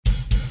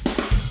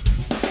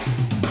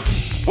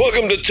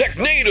Welcome to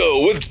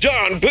Technado with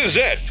Don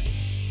Pizzette,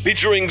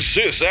 featuring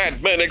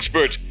sysadmin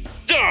expert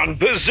Don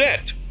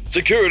Pizzette,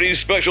 security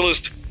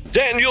specialist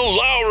Daniel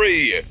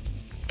Lowry,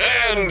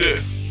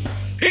 and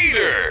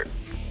Peter.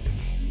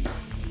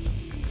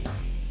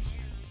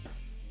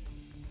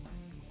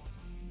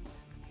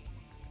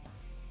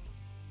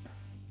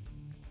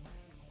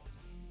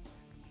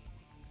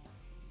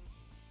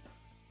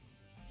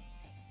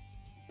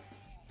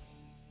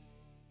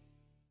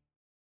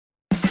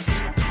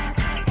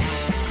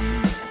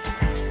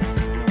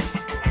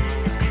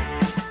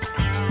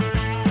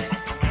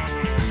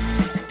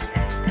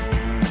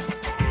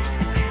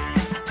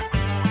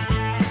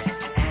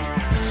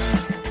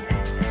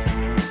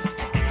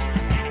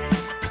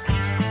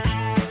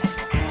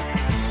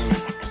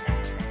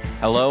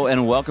 Hello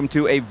and welcome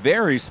to a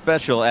very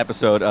special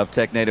episode of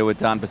Technado with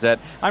Don Pizzette.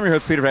 I'm your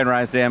host, Peter Van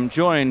Rysdam,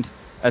 joined,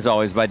 as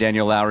always, by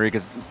Daniel Lowry,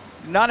 because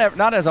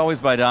not as always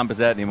by Don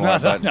Pizzette anymore,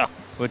 but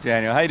with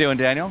Daniel. How you doing,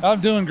 Daniel?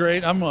 I'm doing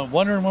great. I'm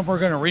wondering when we're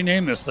going to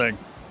rename this thing.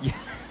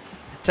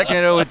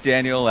 Technado with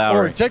Daniel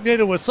Lowry. Or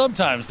Technado with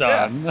sometimes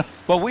Don. Yeah.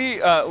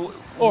 Well,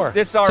 or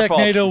this is our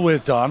Technado fault.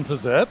 with Don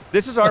Pizzette.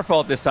 This is our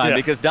fault this time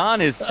because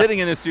Don is sitting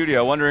in the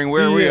studio wondering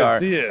where we are.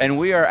 He is. And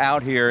we are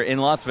out here in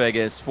Las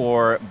Vegas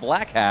for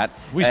Black Hat.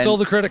 We stole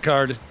the credit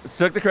card.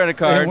 Took the credit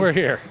card. And we're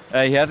here.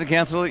 He hasn't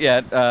canceled it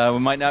yet. We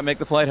might not make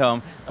the flight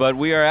home. But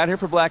we are out here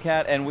for Black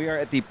Hat, and we are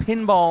at the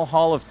Pinball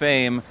Hall of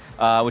Fame,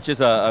 which is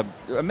a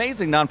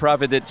amazing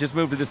nonprofit that just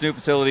moved to this new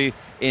facility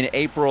in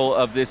April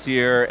of this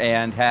year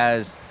and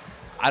has,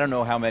 I don't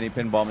know how many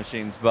pinball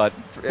machines, but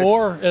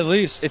 4 at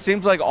least. It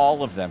seems like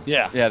all of them.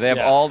 Yeah. Yeah, they have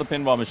all the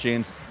pinball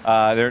machines.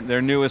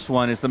 Their newest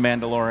one is the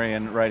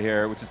Mandalorian right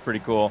here, which is pretty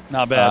cool.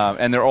 Not bad.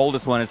 And their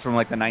oldest one is from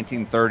like the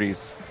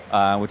 1930s,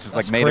 which is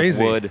That's like made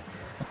crazy. of wood.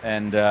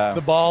 And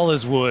the ball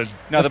is wood.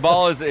 No, the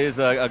ball is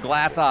a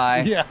glass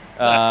eye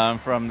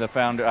from the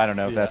founder. I don't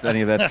know if that's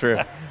any of that's true.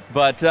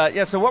 But,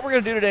 so what we're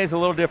going to do today is a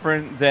little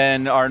different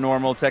than our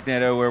normal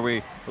Technado where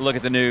we look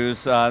at the news.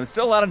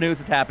 Still a lot of news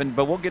that's happened,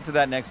 but we'll get to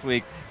that next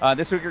week.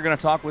 This week we're going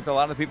to talk with a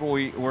lot of the people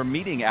we're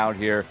meeting out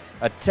here.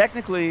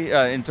 Technically,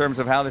 in terms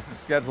of how this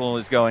schedule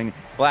is going,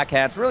 Black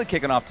Hat's really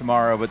kicking off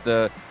tomorrow, but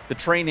the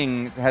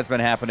training has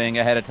been happening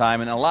ahead of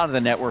time and a lot of the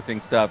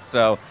networking stuff.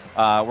 So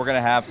we're going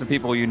to have some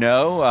people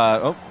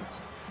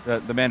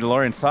the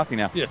Mandalorian's talking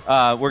now.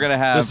 Yeah. We're going to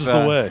have... This is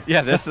the way.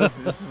 Yeah, this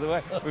is the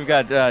way. We've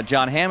got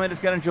John Hammond is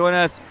going to join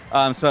us.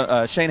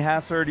 Shane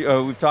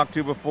Hassard, we've talked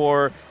to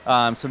before.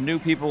 Some new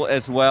people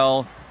as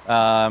well. It's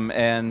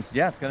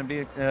going to be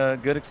a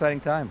good,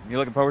 exciting time. You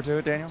looking forward to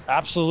it, Daniel?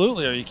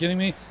 Absolutely. Are you kidding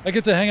me? I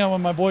get to hang out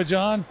with my boy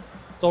John.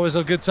 It's always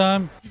a good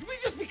time. Did we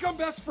just become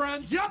best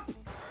friends? Yep.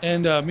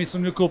 And meet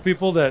some new cool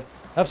people that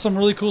have some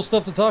really cool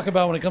stuff to talk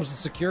about when it comes to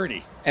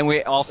security. And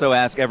we also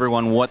ask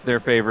everyone what their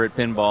favorite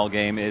pinball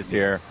game is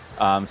here,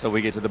 so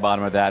we get to the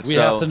bottom of that. We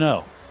have to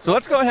know. So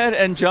let's go ahead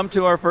and jump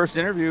to our first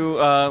interview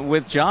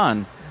with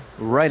John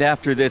right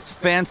after this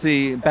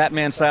fancy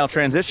Batman-style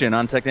transition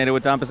on Technado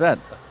with Don Pizzette.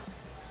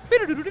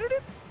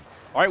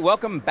 All right,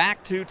 welcome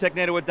back to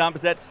Technado with Don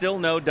Pizzette. Still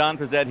no Don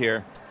Pizzette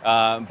here,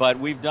 but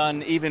we've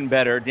done even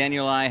better.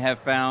 Daniel and I have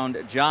found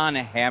John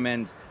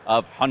Hammond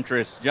of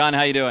Huntress. John,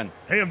 how you doing?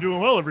 Hey, I'm doing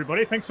well,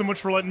 everybody. Thanks so much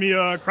for letting me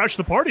crash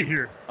the party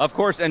here. Of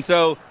course, and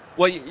so,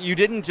 well, you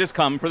didn't just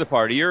come for the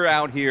party. You're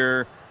out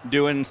here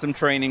doing some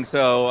training,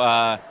 so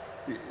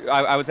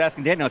I was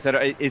asking Daniel, I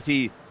said, is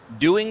he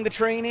doing the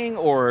training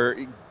or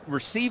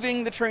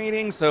receiving the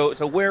training? So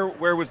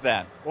where was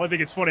that? Well, I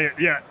think it's funny.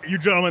 Yeah, you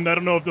gentlemen, I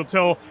don't know if they'll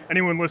tell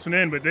anyone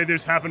listening, but they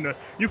just happened to,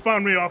 you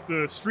found me off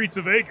the streets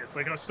of Vegas.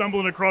 Like I was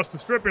stumbling across the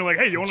strip and you're like,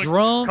 hey, you want to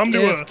come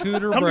to a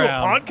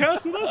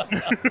podcast with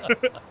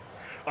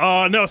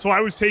us? No, so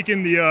I was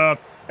taking the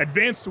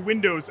Advanced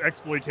Windows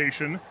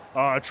Exploitation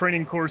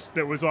training course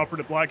that was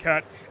offered at Black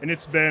Hat, and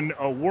it's been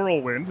a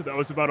whirlwind. That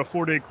was about a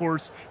 4-day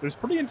course. It was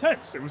pretty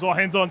intense. It was all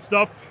hands-on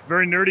stuff,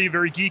 very nerdy,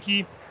 very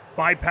geeky,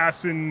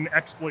 bypassing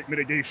exploit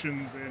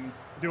mitigations and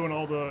doing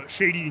all the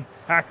shady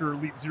hacker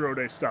elite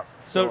 0-day stuff.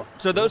 So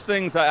those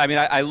things,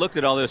 I looked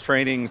at all those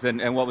trainings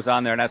and what was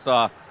on there, and I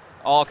saw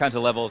all kinds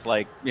of levels,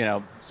 like,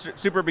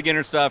 super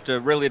beginner stuff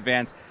to really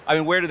advanced. I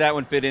mean, where did that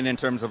one fit in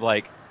terms of,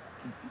 like,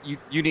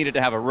 you needed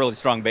to have a really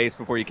strong base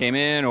before you came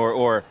in,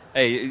 or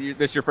hey,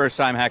 this is your first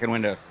time hacking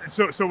Windows?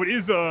 So it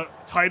is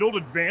titled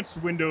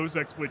Advanced Windows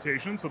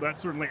Exploitation, so that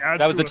certainly adds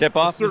that was to the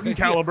tip-off? A certain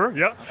caliber,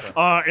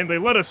 yeah. And they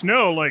let us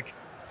know, like,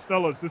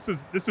 fellas, this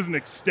is an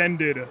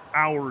extended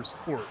hours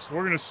course.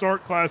 We're going to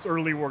start class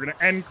early, we're going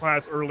to end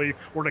class early,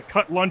 we're going to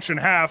cut lunch in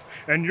half,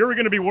 and you're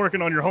going to be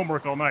working on your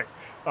homework all night.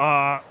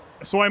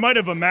 So I might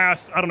have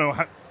amassed,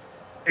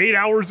 8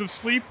 hours of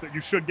sleep that you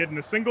should get in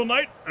a single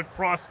night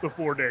across the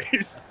 4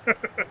 days.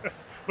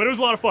 But it was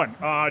a lot of fun.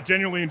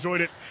 Genuinely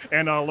enjoyed it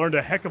and learned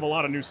a heck of a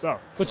lot of new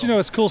stuff. But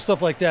it's cool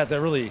stuff like that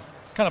really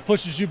kind of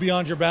pushes you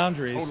beyond your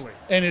boundaries. Totally.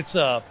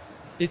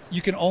 And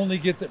you can only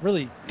get that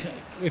really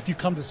if you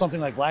come to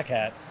something like Black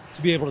Hat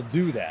to be able to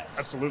do that.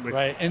 Absolutely.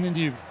 Right. And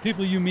then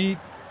people you meet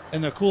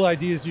and the cool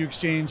ideas you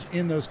exchange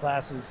in those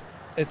classes,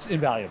 it's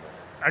invaluable.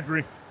 I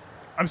agree.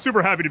 I'm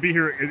super happy to be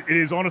here. It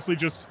is honestly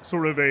just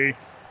sort of a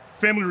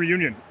family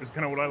reunion is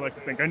kind of what I like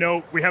to think. I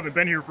know we haven't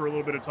been here for a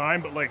little bit of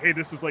time, but like, hey,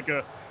 this is like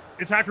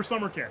it's Hacker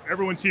Summer Camp.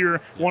 Everyone's here,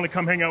 want to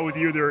come hang out with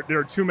you. There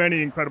are too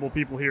many incredible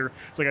people here.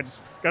 It's like I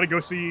just got to go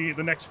see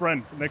the next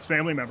friend, the next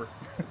family member.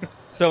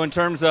 So in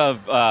terms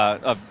of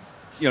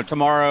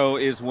tomorrow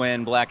is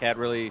when Black Hat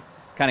really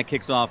kind of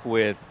kicks off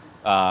with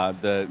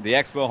the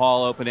expo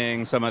hall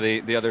opening, some of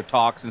the other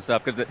talks and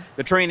stuff, because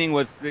the training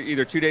was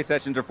either 2-day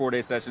sessions or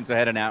 4-day sessions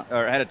ahead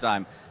of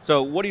time.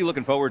 So what are you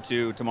looking forward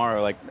to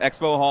tomorrow? Like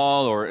expo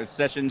hall or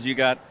sessions you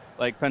got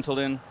like penciled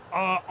in?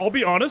 I'll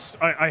be honest,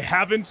 I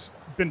haven't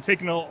been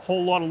taking a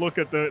whole lot of look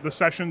at the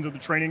sessions of the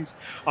trainings.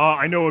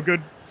 I know a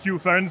good few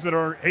friends that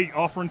are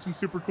offering some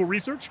super cool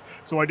research,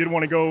 so I did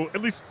want to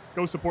at least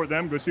go support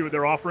them, go see what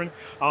they're offering.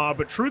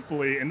 But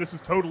truthfully, and this is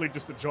totally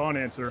just a John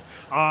answer,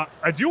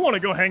 I do want to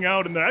go hang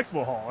out in the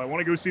expo hall. I want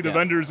to go see the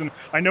vendors, and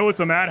I know it's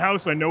a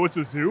madhouse, I know it's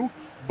a zoo,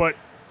 but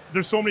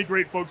there's so many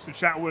great folks to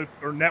chat with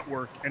or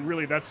network, and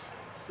really that's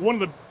one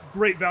of the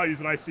great values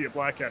that I see at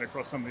Black Hat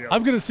across some of the others.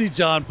 I'm going to see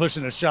John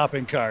pushing a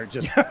shopping cart,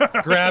 just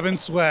grabbing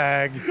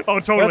swag. Oh,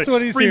 totally. That's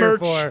what he's Free here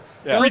merch. for.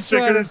 Yeah. Don't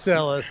try to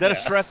sell us. Is that a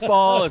stress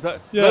ball? Is that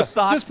those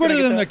socks? Just put it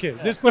in the kid.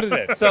 Just put it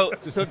in. So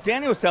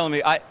Daniel was telling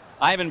me, I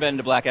haven't been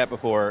to Black Hat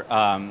before.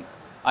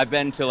 I've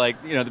been to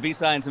the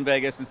B-Signs in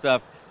Vegas and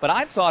stuff, but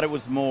I thought it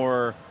was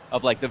more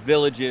of like the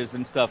villages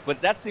and stuff, but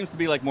that seems to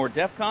be like more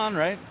DEF CON,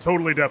 right?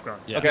 Totally DEF CON.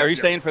 Yeah. Okay, are you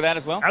staying for that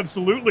as well?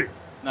 Absolutely.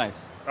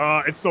 Nice.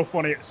 It's so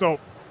funny. So,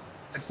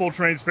 in full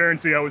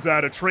transparency, I was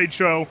at a trade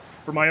show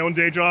for my own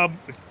day job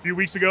a few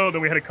weeks ago.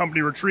 Then we had a company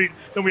retreat.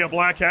 Then we got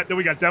Black Hat. Then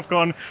we got DEF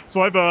CON.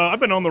 So I've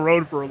been on the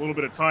road for a little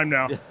bit of time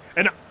now. Yeah.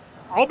 And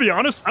I'll be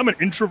honest, I'm an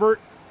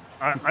introvert.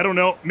 I don't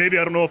know. Maybe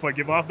I don't know if I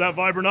give off that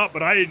vibe or not,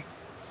 but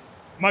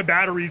my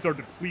batteries are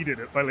depleted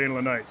by the end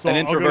of the night. So an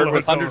introvert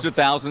with hundreds of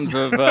thousands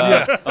of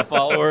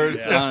followers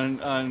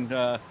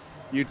on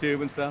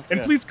YouTube and stuff.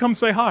 And please come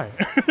say hi.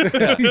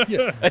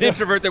 An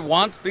introvert that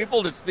wants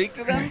people to speak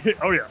to them?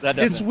 Oh, yeah.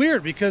 It's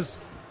weird because,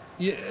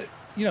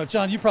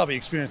 John, you probably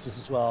experienced this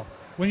as well.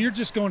 When you're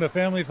just going to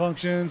family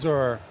functions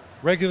or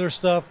regular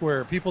stuff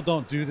where people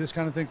don't do this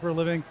kind of thing for a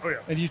living,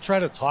 and you try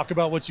to talk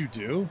about what you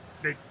do,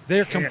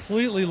 they're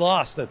completely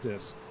lost at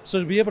this.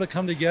 So to be able to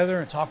come together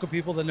and talk with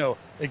people that know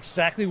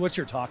exactly what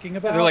you're talking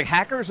about. They're like,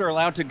 hackers are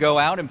allowed to go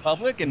out in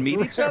public and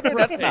meet each other?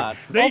 That's not.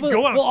 They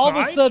go outside? Well, all of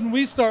a sudden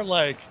we start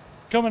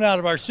coming out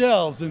of our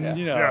shells and,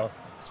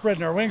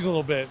 spreading our wings a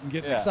little bit and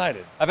getting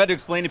excited. I've had to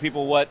explain to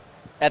people what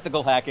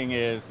ethical hacking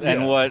is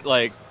and what,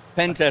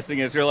 pen testing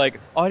is. They're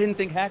like, oh, I didn't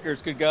think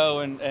hackers could go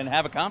and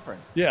have a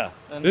conference. Yeah.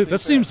 That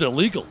seems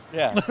illegal.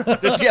 Yeah.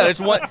 The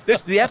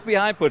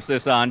FBI puts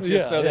this on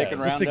just so they can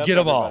round up just to get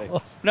them everybody.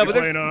 all. No, but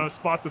there's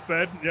Spot the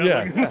Fed.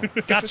 Yeah.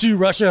 Got you,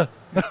 Russia.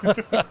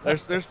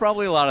 There's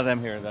probably a lot of them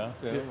here, though.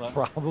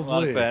 Probably. A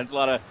lot of feds, a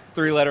lot of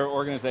 3-letter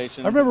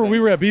organizations. I remember we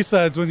were at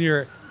B-Sides one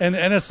year, and the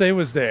NSA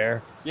was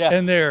there. Yeah.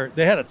 And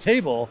they had a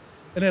table,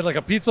 and they had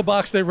a pizza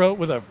box they wrote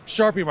with a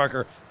Sharpie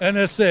marker,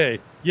 NSA.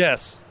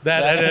 Yes,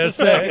 that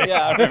NSA.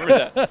 Yeah, I remember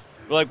that.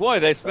 We're like, boy,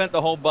 they spent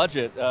the whole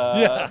budget,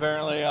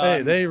 apparently.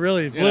 Hey, they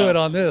really blew it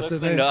on this,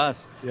 didn't they? To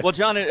us. Yeah. Well,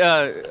 John,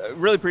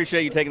 really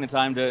appreciate you taking the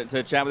time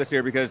to chat with us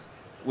here because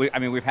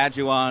we've had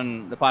you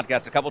on the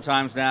podcast a couple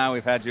times now.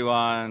 We've had you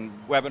on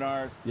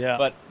webinars. Yeah.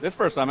 But this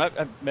first time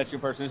I've met you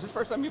in person. Is this the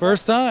first time you've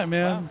First time,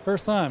 man. Wow.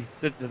 First time.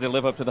 Does it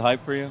live up to the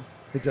hype for you?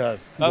 It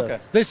does. Okay. Does.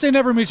 They say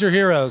never meet your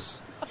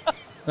heroes.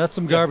 That's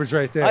some garbage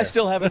right there. I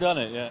still haven't done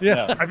it yet. Yeah.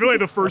 No. I feel like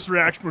the first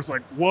reaction was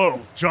like,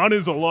 whoa, John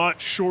is a lot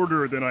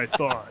shorter than I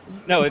thought.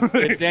 No, it's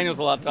Daniel's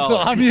a lot taller. So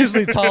I'm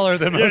usually taller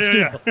than most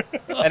people.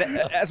 And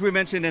as we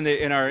mentioned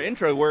in our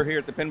intro, we're here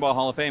at the Pinball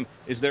Hall of Fame.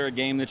 Is there a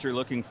game that you're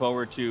looking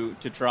forward to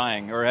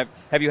trying? Or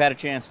have you had a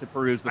chance to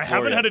peruse the floor I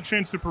haven't yet? had a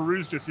chance to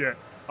peruse just yet.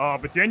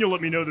 But Daniel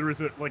let me know there is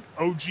a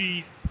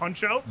OG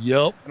Punch-Out.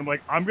 Yep. And I'm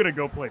like, I'm going to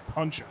go play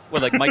Punch-Out.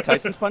 What, like Mike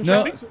Tyson's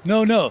Punch-Out?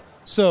 No.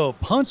 So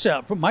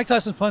Punch-Out, Mike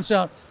Tyson's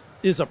Punch-Out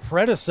is a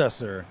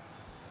predecessor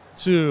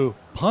to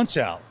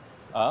Punch-Out.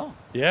 Oh.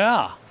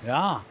 Yeah.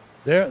 That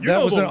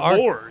was an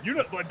art.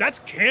 That's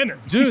canon.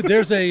 Dude,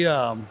 there's a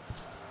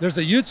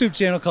YouTube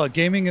channel called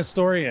Gaming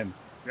Historian.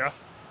 Yeah.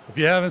 If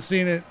you haven't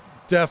seen it,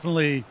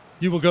 definitely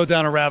you will go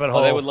down a rabbit hole.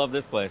 Oh, they would love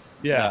this place.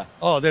 Yeah.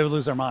 Oh, they would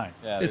lose their mind.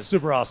 Yeah, it's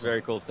super awesome.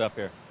 Very cool stuff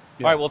here.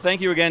 Yeah. All right, well,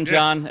 thank you again,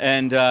 John,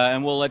 and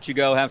we'll let you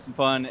go have some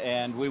fun,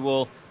 and we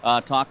will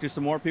talk to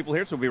some more people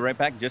here, so we'll be right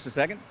back in just a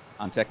second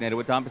on TechNado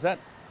with Tom Pizet.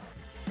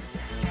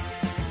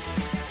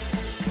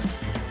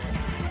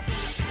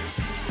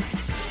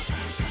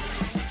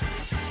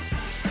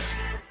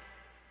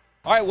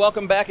 All right,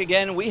 welcome back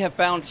again. We have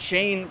found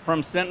Shane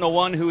from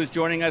SentinelOne who is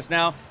joining us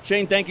now.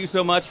 Shane, thank you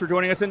so much for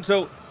joining us. And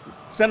so,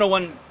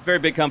 SentinelOne, very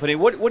big company.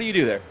 What do you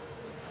do there?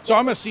 So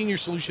I'm a senior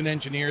solution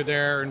engineer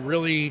there, and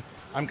really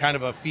I'm kind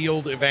of a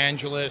field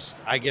evangelist.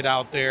 I get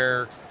out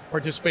there,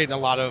 participate in a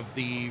lot of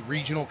the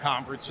regional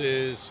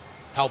conferences,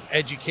 help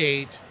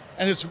educate,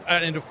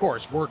 and of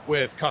course work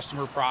with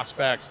customer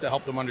prospects to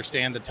help them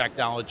understand the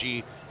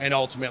technology and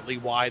ultimately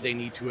why they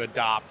need to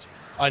adopt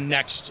a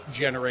next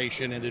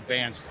generation and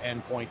advanced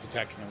endpoint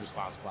detection and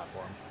response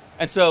platform.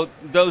 And so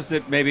those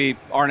that maybe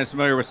aren't as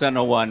familiar with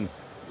SentinelOne,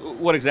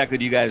 what exactly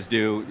do you guys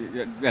do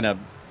in a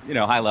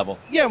high level?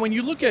 Yeah, when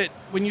you look at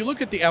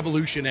the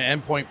evolution of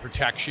endpoint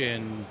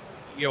protection,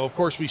 of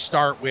course we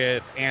start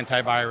with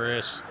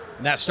antivirus,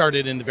 and that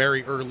started in the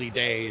very early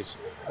days.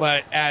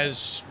 But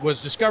as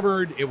was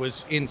discovered, it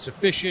was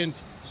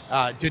insufficient,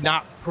 did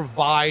not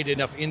provide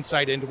enough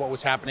insight into what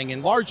was happening,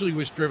 and largely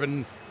was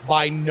driven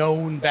by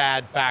known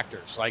bad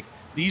factors. Like,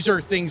 these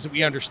are things that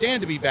we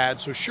understand to be bad,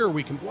 so sure,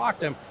 we can block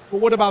them, but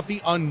what about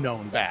the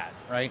unknown bad,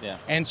 right? Yeah.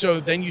 And so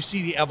then you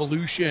see the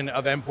evolution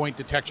of endpoint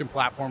detection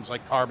platforms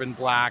like Carbon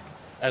Black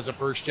as a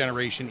first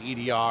generation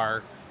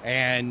EDR,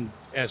 and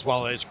as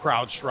well as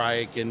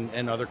CrowdStrike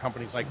and other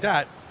companies like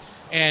that.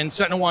 And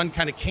SentinelOne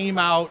kind of came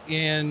out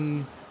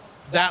in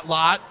that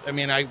lot. I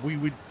mean, I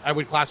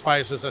would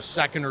classify us as a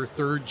second or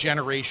third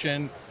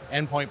generation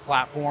endpoint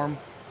platform,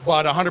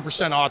 but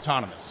 100%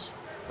 autonomous,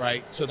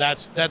 right? So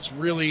that's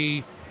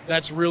really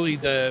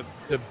the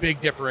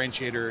big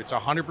differentiator. It's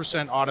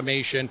 100%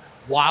 automation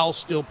while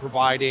still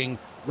providing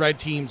red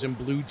teams and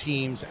blue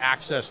teams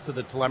access to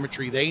the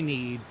telemetry they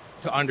need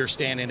to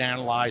understand and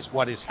analyze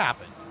what has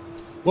happened.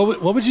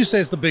 What would you say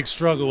is the big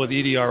struggle with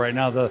EDR right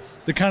now, the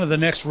kind of the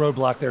next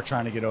roadblock they're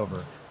trying to get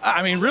over?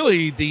 I mean,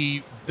 really,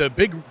 the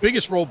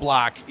biggest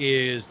roadblock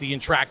is the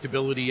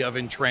intractability of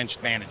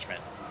entrenched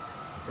management,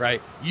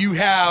 right? You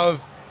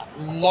have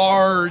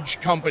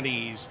large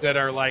companies that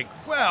are like,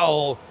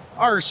 well,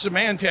 our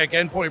Symantec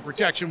endpoint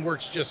protection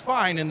works just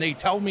fine, and they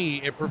tell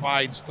me it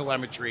provides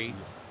telemetry,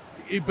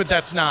 but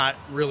that's not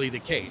really the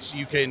case.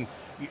 You can,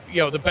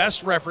 the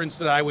best reference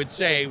that I would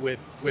say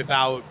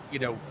without,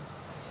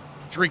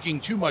 drinking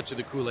too much of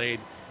the Kool-Aid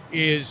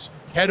is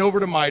head over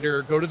to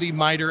MITRE, go to the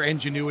MITRE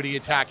Ingenuity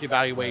attack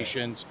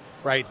evaluations,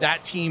 right?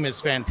 That team is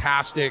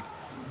fantastic.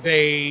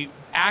 They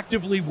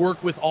actively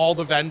work with all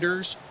the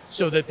vendors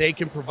so that they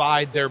can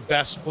provide their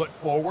best foot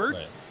forward.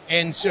 Right.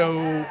 And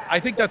so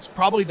I think that's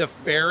probably the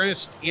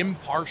fairest,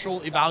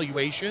 impartial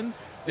evaluation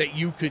that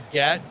you could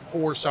get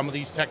for some of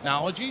these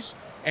technologies.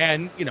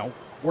 And,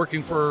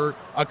 working for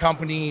a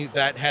company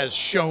that has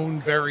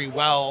shown very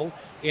well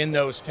in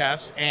those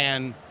tests,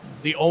 and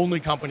the only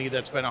company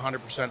that's been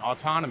 100%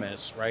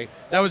 autonomous, right?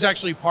 That was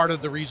actually part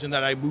of the reason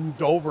that I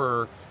moved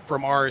over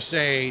from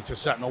RSA to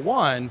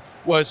SentinelOne,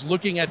 was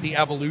looking at the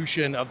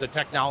evolution of the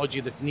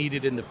technology that's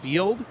needed in the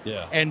field,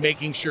 and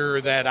making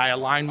sure that I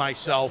align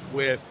myself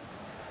with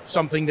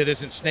something that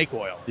isn't snake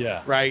oil.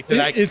 Yeah. Right?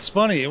 It's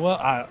funny.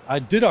 Well, I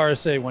did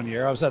RSA one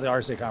year. I was at the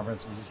RSA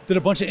conference, did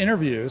a bunch of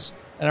interviews,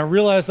 and I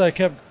realized I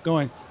kept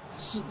going,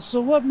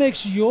 so what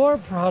makes your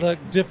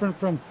product different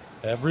from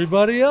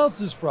everybody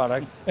else's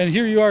product? And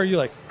here you are, you're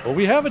like, well,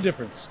 we have a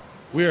difference.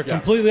 We are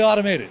completely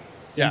automated.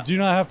 You do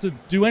not have to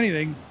do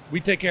anything.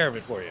 We take care of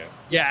it for you.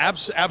 Yeah,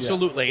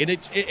 absolutely. Yeah.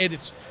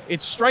 And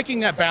it's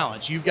striking that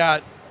balance. You've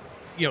got,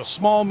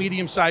 small,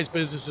 medium-sized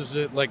businesses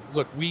that like,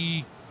 look,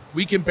 we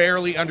can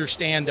barely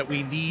understand that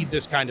we need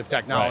this kind of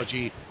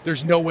technology. Right.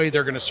 There's no way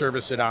they're going to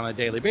service it on a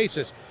daily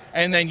basis.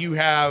 And then you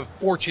have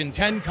Fortune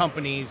 10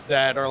 companies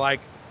that are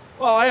like,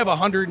 well, I have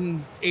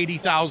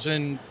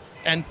 180,000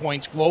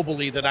 endpoints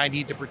globally that I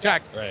need to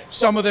protect. Right.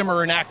 Some of them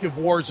are in active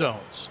war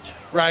zones,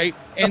 right?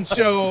 And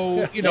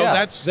so,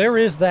 there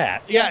is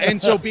that. Yeah,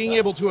 and so being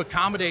able to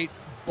accommodate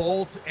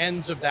both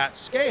ends of that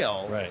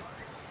scale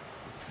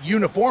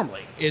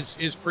uniformly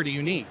is pretty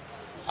unique.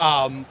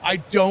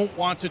 I don't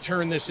want to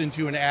turn this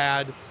into an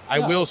ad. I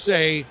will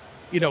say,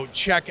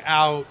 check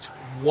out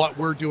what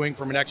we're doing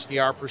from an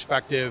XDR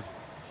perspective.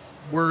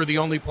 We're the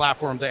only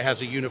platform that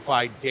has a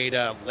unified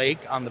data lake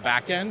on the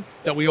back end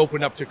that we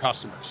open up to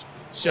customers.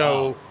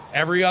 So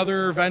every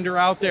other vendor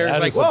out there is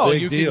like, well,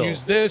 you can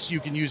use this,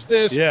 you can use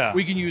this. Yeah.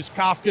 We can use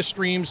Kafka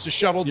streams to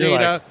shuttle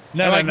data.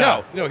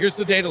 No, here's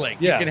the data lake.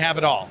 Yeah. You can have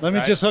it all. Let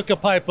me just hook a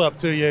pipe up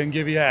to you and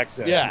give you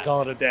access and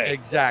call it a day.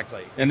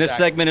 Exactly. And this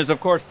segment is, of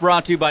course,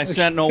 brought to you by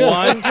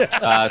SentinelOne.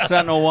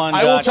 SentinelOne.com.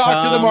 I will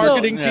talk to the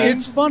marketing team.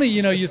 It's funny,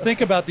 you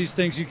think about these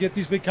things. You get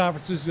these big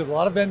conferences, you have a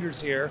lot of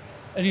vendors here,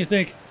 and you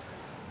think,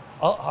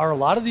 are a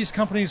lot of these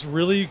companies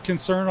really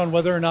concerned on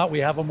whether or not we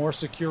have a more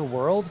secure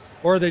world,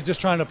 or are they just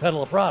trying to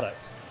peddle a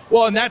product?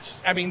 Well, and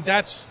that's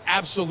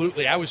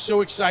absolutely. I was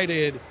so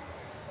excited.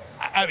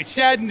 I was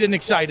saddened and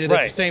excited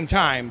at the same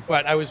time,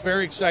 but I was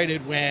very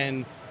excited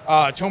when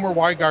Tomer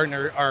Weingarten,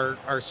 our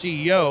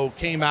CEO,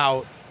 came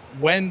out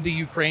when the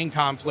Ukraine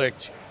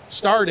conflict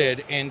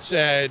started and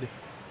said,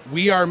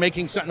 we are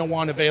making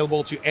SentinelOne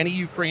available to any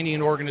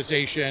Ukrainian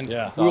organization.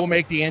 Yeah, we will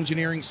make the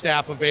engineering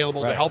staff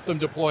available to help them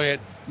deploy it,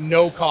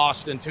 no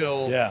cost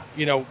until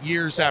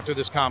years after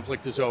this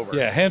conflict is over.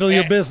 Yeah, handle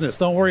your business.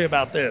 Don't worry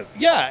about this.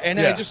 Yeah,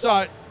 and I just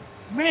thought,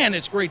 man,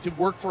 it's great to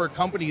work for a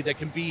company that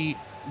can be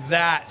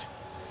that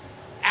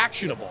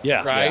actionable.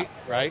 Yeah,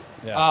 right.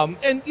 Yeah.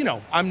 And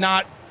I'm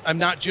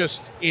not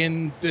just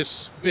in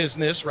this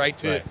business,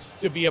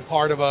 to be a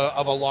part of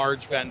a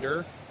large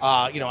vendor.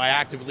 I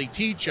actively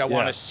teach. I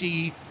want to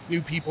see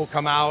new people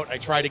come out. I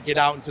try to get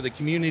out into the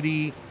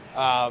community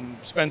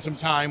spend some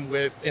time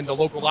in the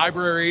local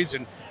libraries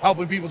and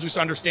helping people just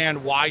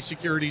understand why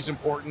security is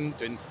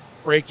important and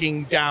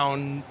breaking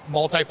down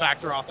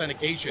multi-factor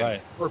authentication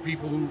for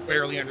people who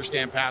barely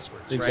understand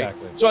passwords.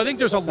 Exactly. Right? So I think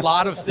there's a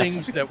lot of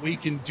things that we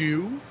can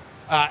do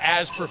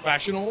as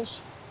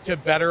professionals to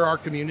better our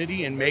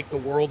community and make the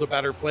world a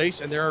better place.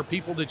 And there are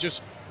people that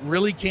just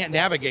really can't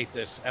navigate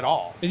this at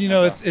all. And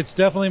it's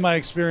definitely my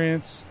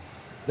experience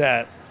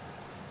that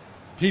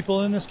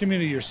people in this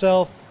community,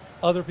 yourself,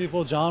 other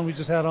people, John, we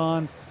just had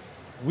on,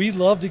 we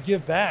love to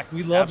give back.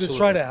 We love to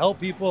try to help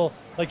people,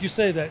 like you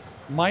say, that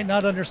might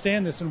not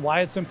understand this and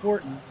why it's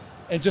important,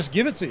 and just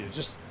give it to you.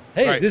 Just,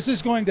 hey, this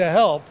is going to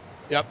help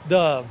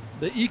the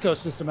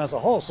ecosystem as a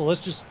whole. So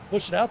let's just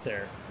push it out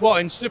there. Well,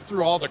 and sift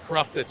through all the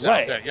cruft that's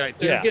out there. Right?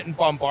 They're getting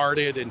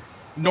bombarded, and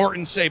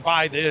Norton say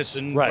buy this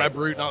and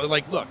WebRoot. And all.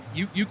 Like, look,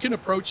 you can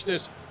approach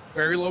this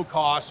very low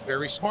cost,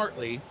 very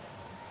smartly,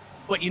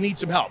 but you need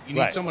some help. You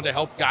need someone to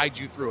help guide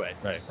you through it.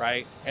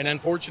 Right. And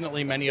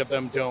unfortunately, many of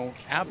them don't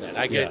have that.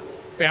 I get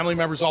family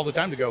members all the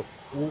time to go,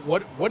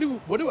 what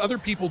do other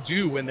people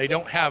do when they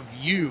don't have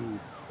you,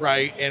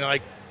 right? And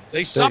like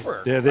they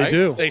suffer. They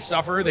do. They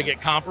suffer. They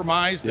get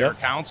compromised. Their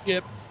accounts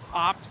get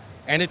popped,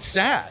 and it's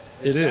sad.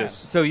 It is.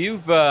 So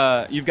you've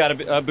got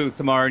a booth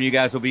tomorrow, and you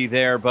guys will be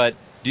there. But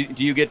do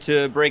you get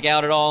to break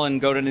out at all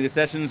and go to any of the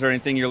sessions or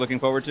anything you're looking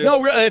forward to?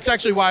 No, it's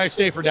actually why I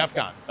stay for DEF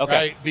CON. Okay.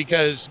 Right?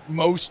 Because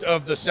most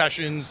of the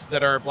sessions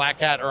that are Black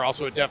Hat are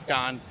also at DEF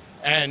CON,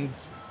 and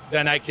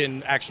then I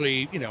can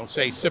actually,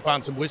 say sip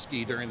on some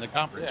whiskey during the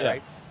conference,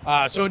 right?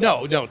 So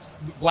no,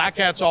 Black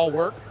Hat's all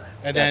work,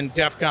 and then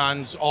DEF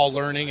CON's all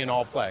learning and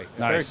all play.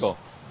 Nice.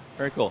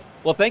 Very cool.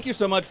 Well, thank you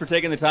so much for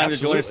taking the time to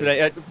join us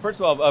today. First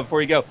of all,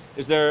 before you go,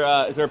 is there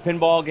a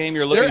pinball game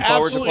you're looking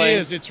forward to playing? There absolutely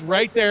is. It's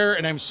right there,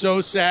 and I'm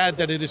so sad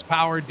that it is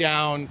powered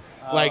down. Is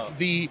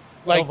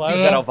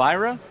that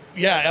Elvira?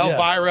 Yeah,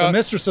 Elvira. The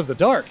Mistress of the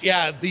Dark.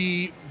 Yeah,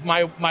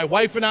 my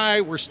wife and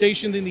I were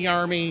stationed in the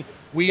Army.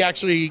 We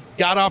actually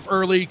got off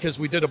early because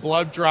we did a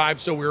blood drive,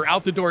 so we were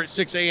out the door at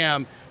 6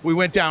 a.m. We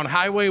went down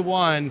Highway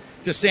 1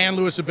 to San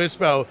Luis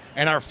Obispo,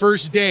 and our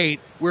first date,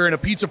 we were in a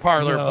pizza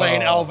parlor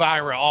playing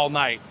Elvira all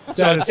night.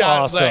 That's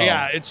awesome.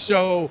 It's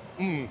so,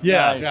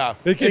 yeah.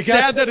 It's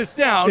sad that it's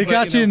down. It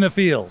got you in the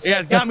fields.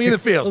 Yeah, it got me in the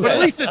fields, but at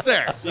least it's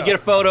there. So. You get a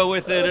photo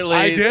with it at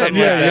least. I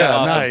did.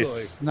 Awesome.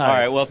 Nice. All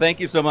right, well, thank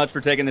you so much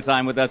for taking the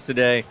time with us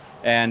today,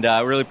 and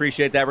really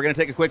appreciate that. We're going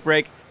to take a quick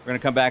break. We're going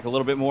to come back a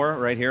little bit more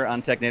right here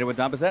on TechNado with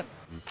Don Pezet.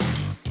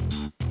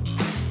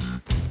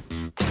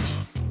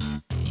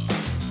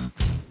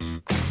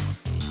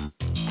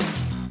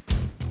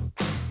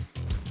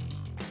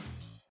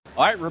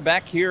 All right, we're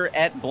back here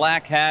at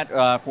Black Hat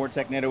for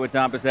TechNado with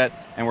Don Pezet,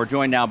 and we're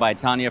joined now by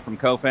Tanya from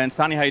Cofense.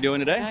 Tanya, how you doing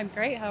today? I'm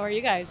great. How are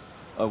you guys?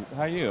 Oh,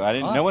 how are you?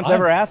 No one's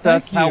ever asked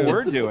us how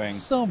we're doing.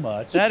 So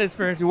much. That is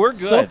fair. We're good.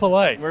 So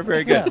polite. We're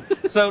very good.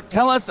 So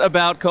tell us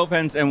about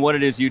Cofense and what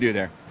it is you do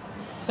there.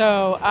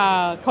 So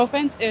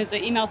Cofense is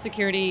an email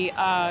security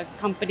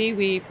company.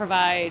 We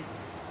provide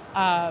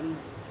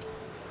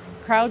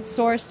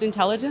crowdsourced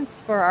intelligence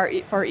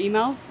for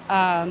email.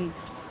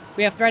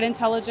 We have threat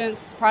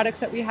intelligence products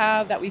that we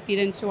have that we feed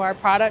into our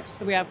products.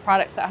 We have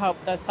products that help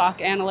the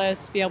SOC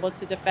analysts be able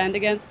to defend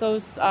against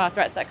those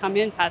threats that come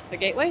in past the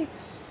gateway.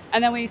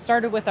 And then we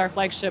started with our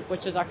flagship,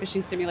 which is our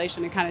phishing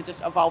simulation, and kind of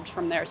just evolved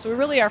from there. So we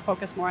really are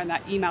focused more on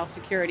that email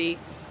security,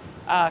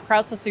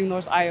 crowdsourcing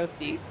those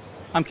IOCs.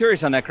 I'm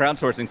curious on that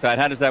crowdsourcing side.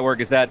 How does that work?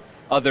 Is that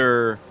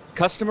other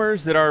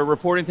customers that are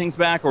reporting things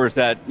back, or is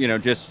that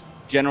just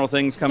general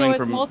things coming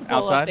from outside? So it's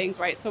multiple things,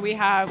 right? So we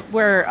have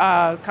where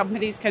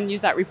companies can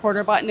use that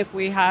reporter button if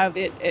we have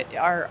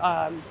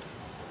our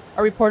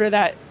reporter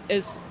that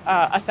is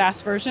a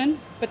SaaS version.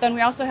 But then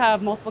we also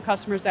have multiple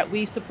customers that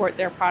we support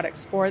their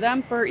products for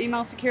them for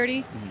email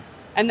security. Mm-hmm.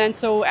 And then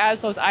so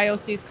as those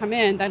IOCs come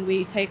in, then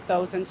we take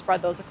those and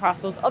spread those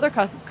across those other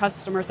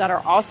customers that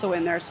are also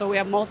in there. So we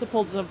have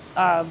multiples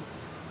of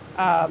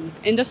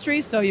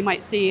industries. So you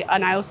might see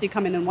an IOC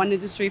come in one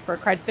industry for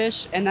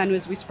Credfish, and then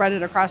as we spread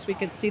it across, we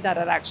can see that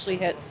it actually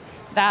hits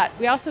that.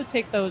 We also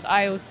take those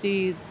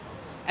IOCs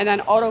and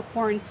then auto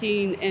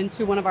quarantine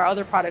into one of our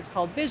other products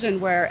called Vision,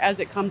 where as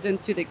it comes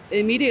into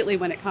immediately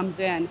when it comes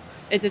in,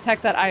 it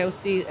detects that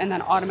IOC and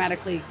then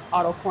automatically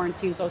auto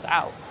quarantines those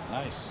out.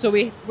 Nice. So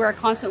we're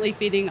constantly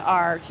feeding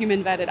our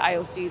human vetted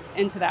IOCs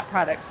into that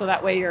product. So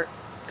that way you're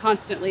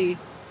constantly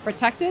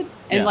protected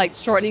and like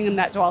shortening them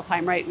that dwell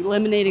time, right?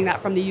 Eliminating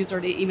that from the user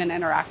to even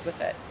interact with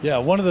it. Yeah,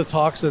 one of the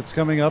talks that's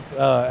coming up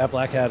at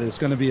Black Hat is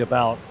going to be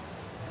about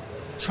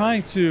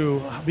trying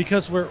to,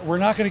 because we're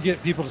not going to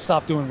get people to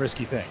stop doing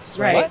risky things,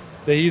 right? What?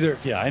 They either,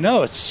 it's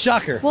a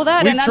shocker. Well,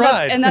 we've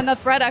tried. And then the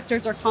threat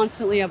actors are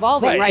constantly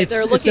evolving, right?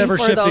 They're looking for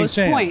those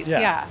points.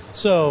 Yeah.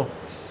 So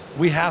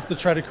we have to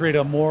try to create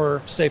a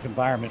more safe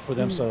environment for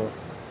them so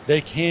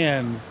they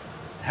can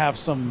have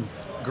some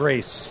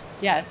grace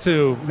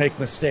to make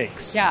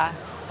mistakes. Yeah.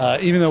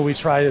 Even though we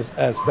try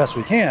as best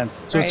we can.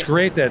 So it's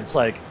great that it's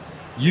like,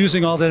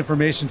 using all that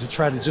information to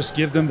try to just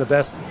give them the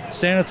best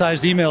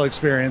sanitized email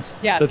experience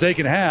that they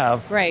can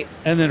have. Right.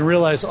 And then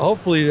realize,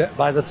 hopefully, that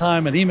by the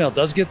time an email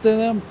does get to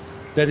them,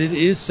 that it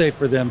is safe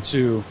for them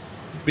to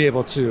be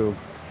able to,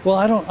 well,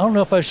 I don't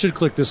know if I should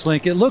click this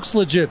link. It looks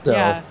legit, though.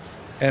 Yeah.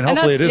 And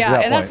hopefully it is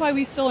that and that's why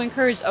we still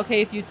encourage,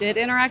 okay, if you did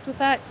interact with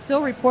that,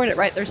 still report it,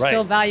 right? There's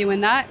still value in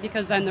that,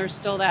 because then there's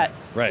still that,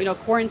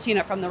 quarantine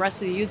it from the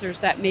rest of the users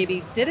that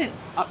maybe didn't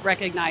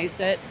recognize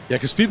it. Yeah,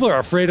 because people are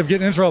afraid of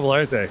getting in trouble,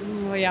 aren't they?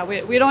 Oh, yeah,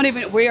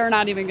 we are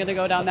not even going to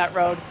go down that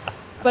road.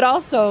 But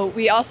also,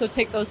 we also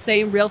take those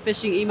same real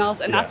phishing emails,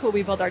 and that's what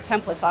we build our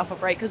templates off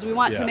of, right? Because we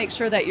want to make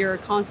sure that you're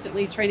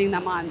constantly training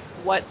them on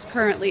what's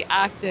currently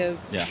active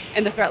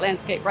in the threat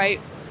landscape,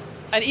 right?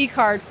 An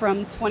e-card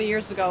from 20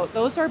 years ago,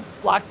 those are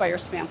blocked by your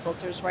spam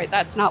filters, right?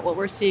 That's not what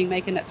we're seeing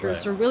making it through. Right.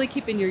 So really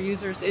keeping your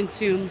users in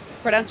tune.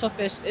 Credential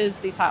phish is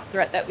the top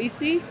threat that we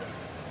see.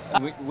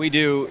 We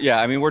do,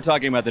 I mean, we're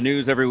talking about the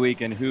news every week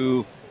and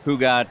who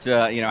got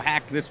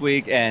hacked this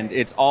week, and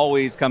it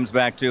always comes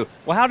back to,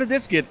 well, how did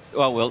this get?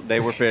 Well, they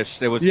were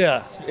phished. It was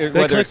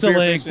they clicked the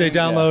link, they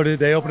downloaded,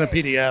 they opened a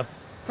PDF.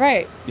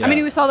 Right. Yeah. I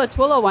mean, we saw the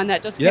Twilio one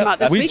that just came out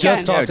this weekend. We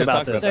just talked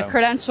about this. The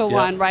credential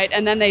one, right?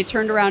 And then they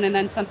turned around and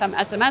then sent them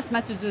SMS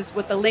messages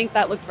with the link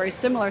that looked very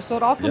similar. So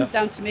it all comes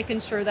down to making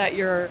sure that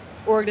your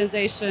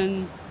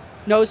organization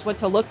knows what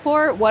to look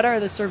for, what are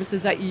the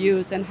services that you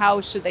use, and how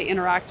should they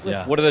interact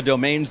with. What are the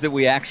domains that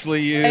we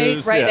actually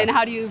use? Right. And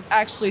how do you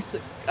actually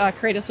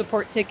create a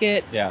support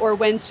ticket, or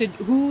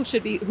who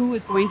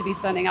is going to be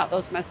sending out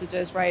those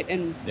messages, right?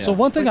 And so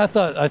one thing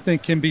I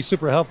think can be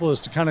super helpful is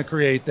to kind of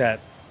create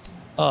that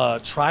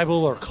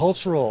tribal or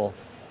cultural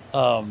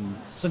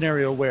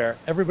scenario where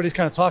everybody's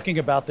kind of talking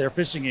about their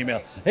phishing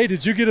email. Hey,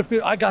 did you get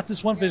I got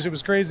this one phish, it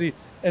was crazy.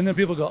 And then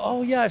people go,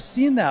 oh yeah, I've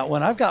seen that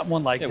one. I've got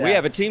one like that. We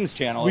have a Teams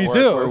channel. We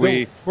do.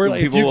 Where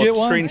people will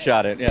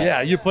screenshot it.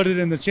 Yeah, you put it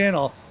in the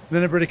channel,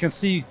 then everybody can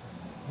see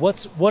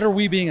what are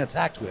we being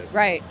attacked with.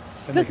 Right.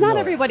 Because not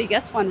everybody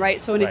gets one, right?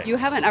 So if you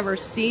haven't ever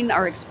seen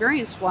or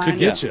experienced one,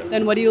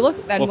 then what do you look?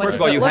 Then well, what first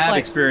does of all, it you look have like?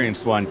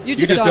 experienced one. You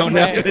just don't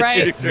know it,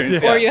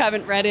 right? Or you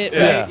haven't read it,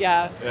 right?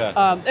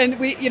 Yeah. And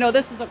we,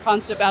 this is a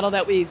constant battle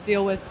that we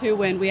deal with too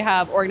when we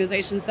have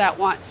organizations that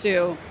want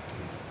to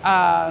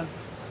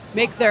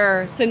make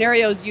their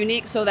scenarios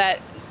unique so that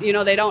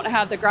they don't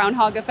have the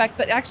groundhog effect,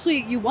 but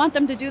actually you want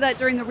them to do that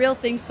during the real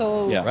thing.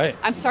 So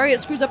I'm sorry, it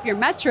screws up your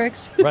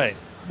metrics. Right.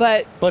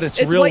 But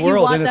it's real what world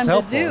you want them and it's to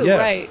helpful. do,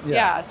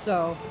 Yes.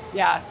 right?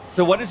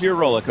 So what is your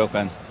role at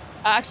CoFence?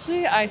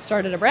 Actually, I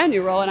started a brand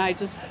new role, and I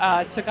just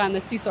took on the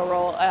CISO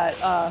role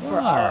for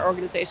our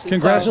organization.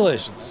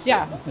 Congratulations.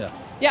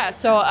 So,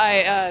 so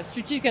I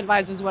strategic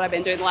advisor is what I've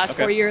been doing the last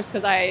 4 years,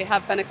 because I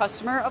have been a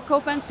customer of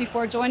CoFence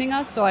before joining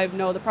us, so I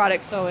know the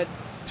product. So it's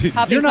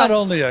you're not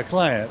only a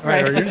client,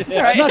 right? Or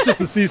you're not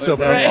just a CISO,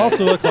 but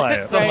also a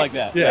client. Something like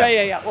that.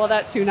 Yeah. Well,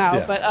 that too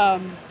now,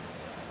 but.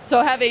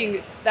 So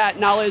having that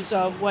knowledge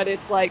of what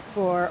it's like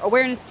for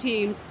awareness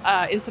teams,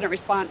 incident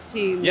response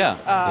teams,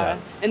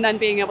 and then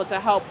being able to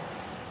help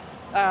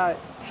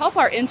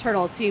our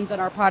internal teams and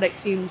our product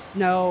teams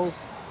know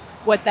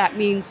what that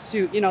means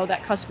to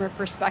that customer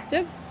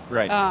perspective,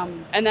 right?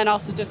 And then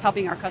also just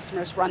helping our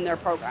customers run their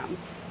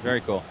programs.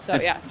 Very cool. So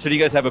So do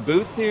you guys have a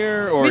booth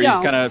here, or are you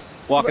just kind of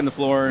walking the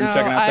floor and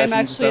checking out sessions? I'm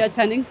actually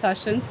attending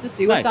sessions to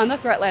see what's on the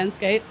threat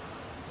landscape.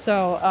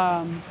 So,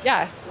 Are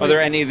there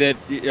any that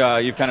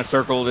you've kind of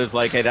circled as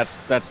like, hey, that's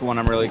one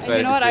I'm really excited to see?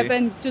 You know what? I've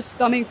been just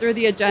thumbing through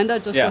the agenda,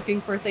 just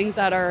looking for things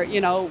that are,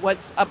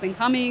 what's up and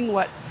coming,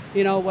 what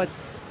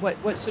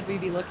should we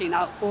be looking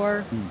out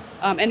for?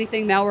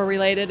 Anything malware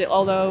related,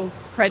 although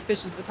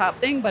Credfish is the top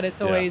thing, but it's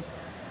always,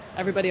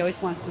 everybody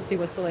always wants to see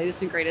what's the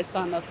latest and greatest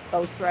on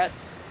those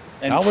threats.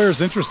 And malware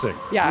is interesting.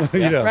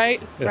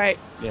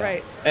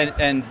 Right.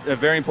 And a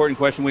very important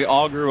question. We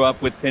all grew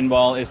up with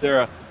pinball. Is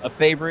there a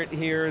favorite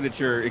here that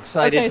you're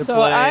excited to play? Okay, so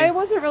I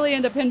wasn't really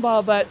into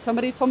pinball, but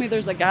somebody told me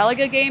there's a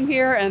Galaga game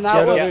here, and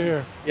that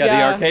was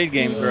the arcade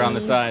games are on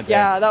the side.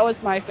 Yeah, that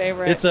was my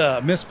favorite. It's a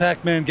Miss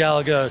Pac-Man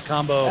Galaga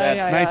combo,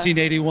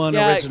 1981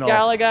 original.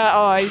 Galaga.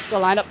 Oh, I used to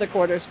line up the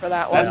quarters for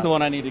that one. That's the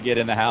one I need to get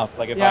in the house.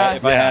 Like if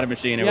I had a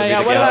machine, it would be the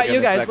Galaga. What about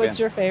you guys? Miss Pac-Man. What's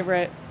your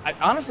favorite?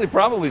 Honestly,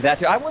 probably that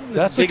too. I wasn't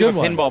as big of a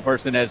pinball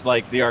person as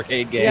like the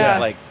arcade games. Yeah.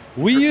 Like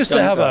we used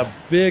to have a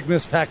big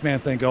Miss Pac-Man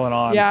thing going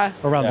on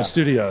around the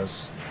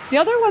studios. The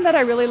other one that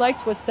I really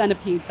liked was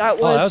Centipede. That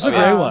was a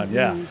great one.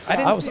 Yeah,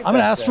 I'm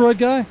an asteroid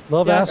guy.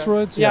 Love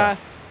asteroids. Yeah,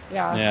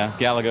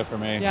 Galaga for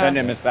me. Yeah.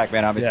 And Miss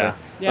Pac-Man, obviously.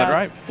 Yeah. But all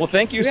right. Well,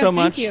 thank you so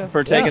much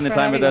for taking the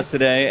time with us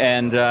today,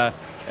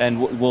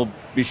 and we'll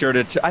be sure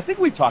to. I think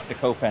we've talked to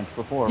CoFence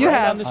before, you right?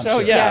 have. On the show.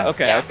 Yeah.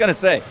 Okay. I was gonna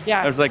say.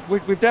 Yeah. I was like,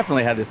 we've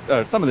definitely had this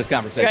some of this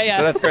conversation. Yeah.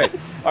 So that's great.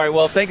 All right.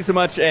 Well, thank you so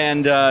much,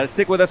 and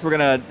stick with us. We're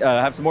gonna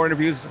have some more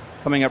interviews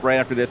coming up right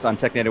after this on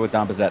TechNative with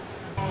Don Pezet.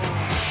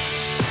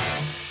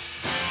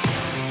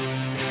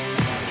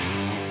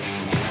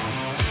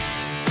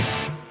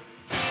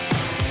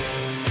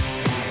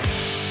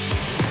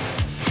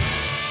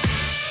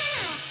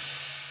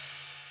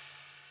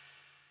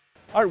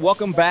 All All right,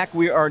 welcome back.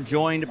 We are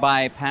joined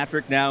by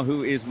Patrick now,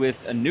 who is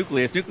with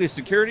Nucleus. Nucleus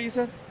Security, you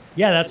said?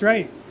 Yeah, that's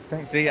right.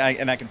 See,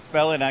 and I can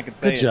spell it and I can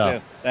say Good job. it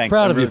too. Thanks.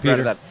 Proud I'm of really you,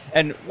 Peter. Proud of that.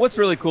 And what's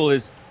really cool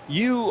is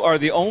you are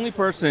the only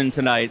person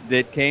tonight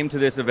that came to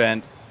this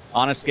event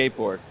on a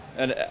skateboard.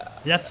 And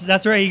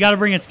That's right. You got to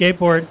bring a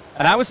skateboard.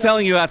 And I was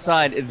telling you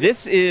outside,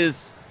 this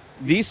is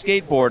the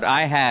skateboard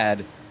I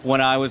had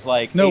when I was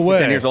like 8 to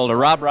 10 years old. A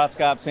Rob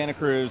Roskop, Santa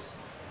Cruz.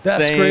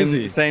 That's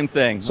crazy. Same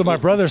thing. So my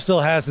brother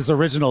still has his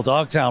original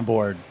Dogtown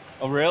board.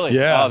 Oh, really?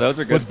 Yeah. Oh, those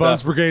are good with stuff.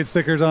 Bugs Brigade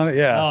stickers on it.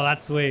 Yeah. Oh,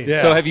 that's sweet.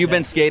 Yeah. So have you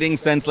been skating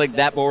since like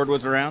that board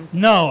was around?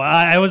 No,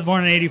 I was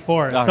born in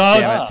 '84, Oh, so I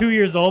damn was it. 2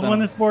 years old Son when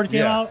of- this board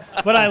came Yeah. out.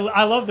 But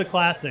I love the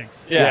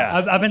classics.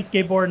 Yeah. I've been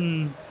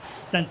skateboarding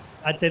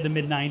since I'd say the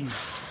mid '90s.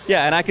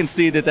 Yeah, and I can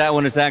see that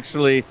one is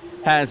actually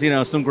has,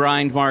 some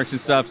grind marks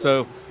and stuff.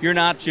 So you're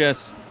not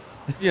just,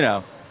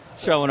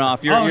 showing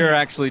off. You're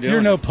actually doing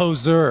You're no it.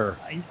 poser.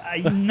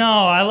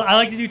 I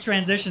like to do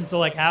transitions, so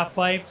like half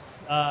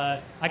pipes. I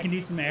can do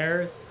some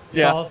airs,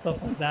 stall,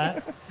 stuff like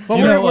that. But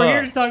You know, we're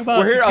here to talk about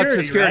we're here security,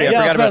 to security. right? I Yeah,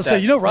 I was forgot about to about say,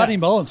 that. you know Rodney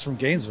Mullins from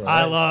Gainesville,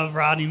 I right? love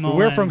Rodney Mullen.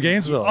 We're from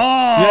Gainesville.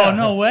 Oh, Yeah.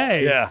 no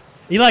way. Yeah.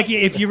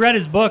 If you read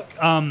his book,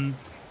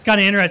 it's kind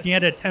of interesting. He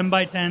had a 10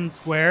 by 10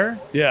 square,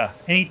 Yeah.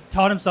 and he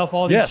taught himself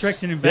all these Yes.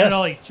 tricks and invented Yes.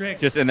 all these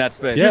tricks. Just in that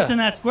space. Yeah. Just in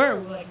that square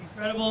with like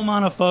incredible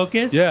amount of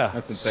focus. Yeah.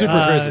 That's insane.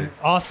 Super crazy.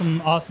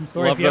 Awesome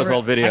story. Love If you those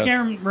old videos. I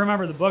can't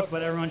remember the book,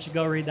 but everyone should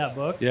go read that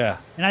book. Yeah.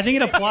 And I think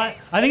it applies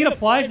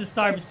to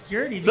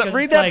cybersecurity. So because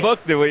read it's that like- book.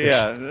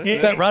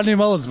 That Rodney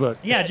Mullins book.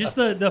 Yeah, just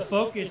the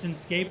focus in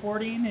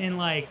skateboarding and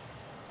like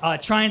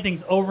trying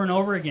things over and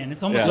over again.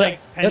 It's almost Yeah. like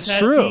pen That's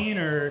true. testing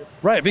or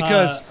Right,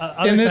 because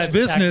other in this types of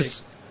business,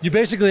 tactics. you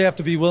basically have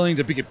to be willing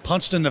to get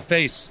punched in the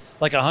face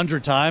like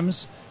 100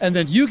 times, and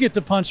then you get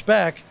to punch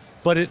back,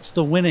 but it's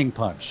the winning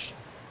punch.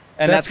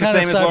 And that's the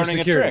kinda same as learning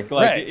a cybersecurity. trick.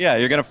 Like, Right. yeah,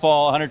 you're going to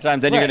fall 100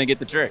 times, then you're Right. going to get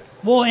the trick.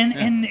 Well,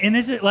 and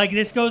this is like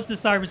this goes to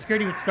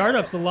cybersecurity with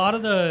startups. A lot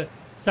of the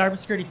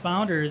cybersecurity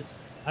founders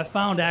I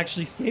found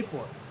actually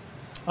skateboard.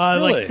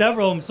 Really? Like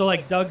several of them. So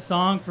like Doug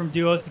Song from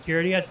Duo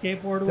Security, I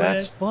skateboard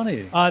That's with.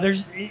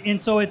 funny.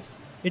 So it's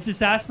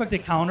this aspect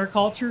of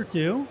counterculture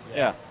too.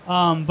 Yeah.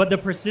 But the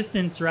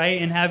persistence,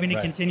 right, and having to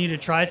Right. continue to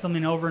try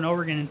something over and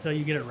over again until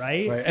you get it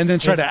right. Right. And then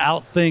try is- to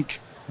outthink,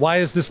 why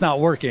is this not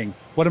working?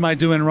 What am I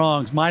doing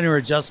wrong? Minor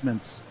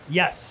adjustments.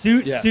 Yes,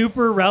 Yeah.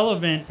 super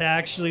relevant to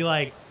actually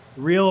like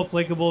real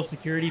applicable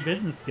security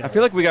business skills. I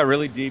feel like we got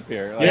really deep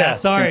here. Like, Yeah,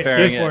 sorry,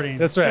 comparing it. skateboarding.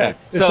 That's right. Yeah.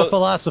 It's So- a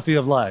philosophy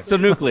of life. So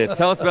Nucleus,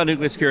 tell us about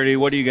Nucleus Security.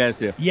 What do you guys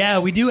do? Yeah,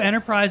 we do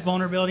enterprise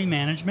vulnerability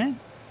management.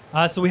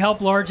 So we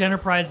help large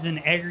enterprises in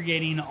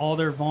aggregating all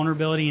their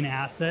vulnerability and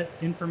asset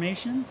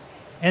information,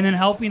 and then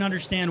helping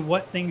understand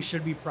what things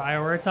should be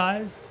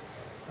prioritized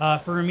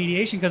for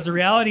remediation. Because the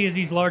reality is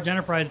these large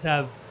enterprises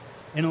have,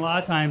 and a lot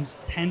of times,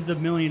 tens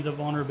of millions of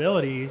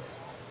vulnerabilities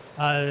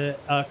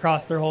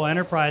across their whole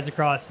enterprise,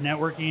 across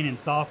networking and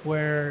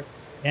software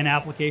and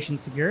application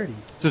security.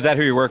 So is that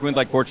who you're working with,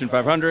 like Fortune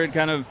 500,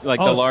 kind of like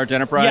the Oh, large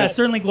enterprise? Yeah,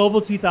 certainly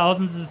Global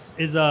 2000s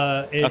is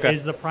Okay.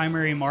 the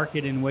primary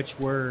market in which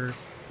we're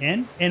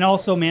in, and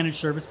also managed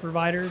service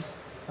providers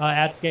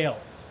at scale.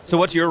 So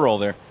what's your role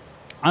there?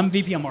 I'm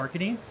VP of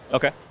marketing,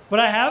 Okay. but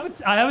I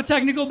have a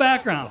technical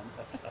background.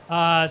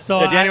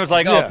 So Yeah, Danny was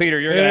like, "Oh, yeah. Peter,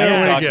 you're gonna have There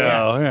to we talk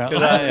go. to me." Yeah.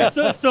 'Cause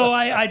I- so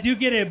I do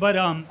get it, but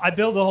I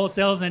built the whole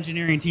sales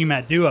engineering team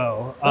at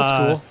Duo. That's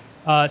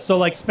cool. So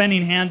like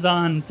spending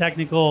hands-on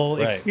technical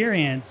Right.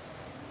 experience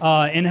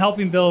and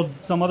helping build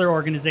some other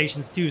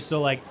organizations too. So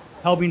like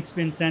helping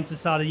spin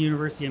Census out of the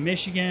University of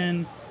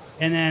Michigan,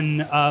 and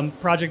then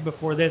project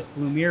before this,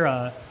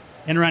 Blumira,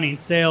 and running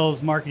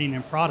sales, marketing,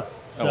 and product.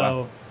 So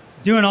wow.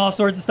 doing all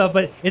sorts of stuff.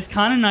 But it's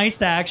kind of nice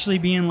to actually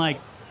be in like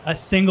a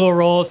single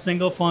role,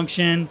 single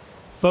function,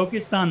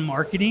 focused on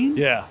marketing.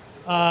 Yeah.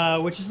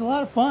 Which is a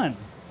lot of fun.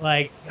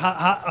 Like,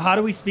 how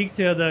do we speak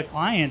to the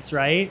clients,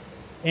 right?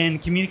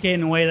 And communicate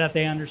in a way that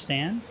they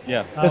understand.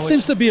 yeah. That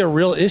seems to be a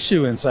real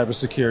issue in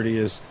cybersecurity,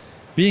 is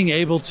being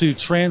able to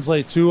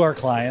translate to our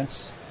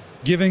clients,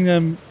 giving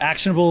them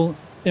actionable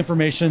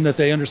information that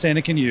they understand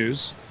and can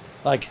use.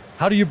 Like,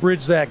 how do you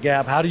bridge that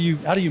gap? How do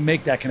you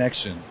make that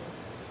connection?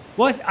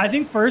 Well, I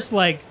think first,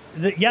 like,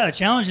 the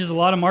challenge is a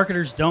lot of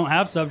marketers don't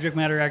have subject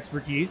matter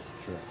expertise.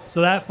 Sure.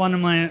 So that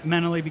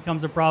fundamentally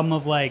becomes a problem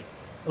of like,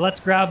 let's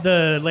grab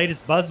the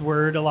latest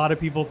buzzword. A lot of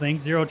people think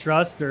Zero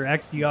Trust or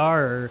XDR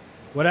or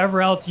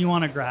whatever else you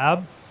want to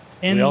grab.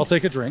 And We all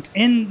take a drink.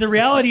 And the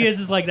reality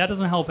is like that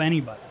doesn't help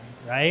anybody,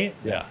 right?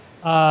 Yeah.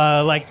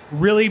 Like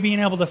really being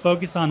able to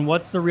focus on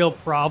what's the real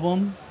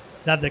problem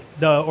that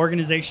the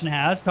organization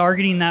has,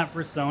 targeting that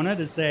persona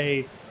to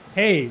say,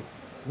 hey,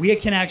 we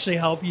can actually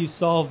help you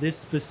solve this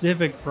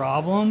specific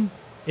problem,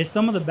 is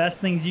some of the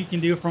best things you can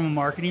do from a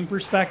marketing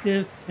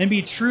perspective, and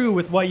be true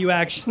with what you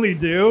actually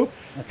do.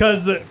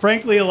 Because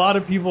frankly, a lot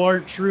of people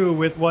aren't true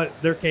with what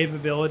their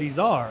capabilities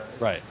are.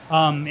 Right.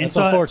 And It's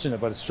so,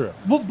 unfortunate, but it's true.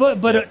 well,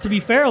 but to be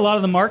fair, a lot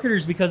of the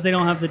marketers, because they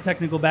don't have the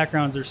technical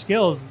backgrounds or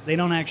skills, they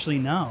don't actually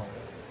know.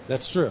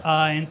 That's true.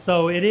 And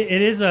so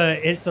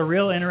it's a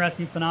real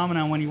interesting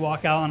phenomenon when you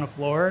walk out on a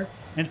floor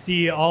and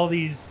see all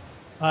these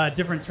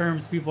different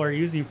terms people are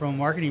using from a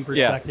marketing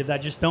perspective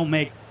that just don't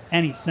make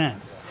any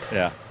sense.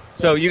 Yeah.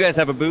 So you guys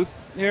have a booth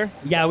here?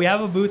 Yeah, we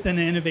have a booth in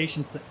the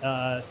Innovation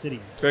City.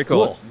 Very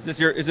cool.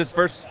 Is this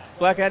first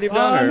Black Hat you've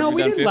done? No,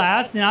 we did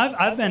last. And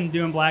I've been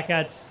doing Black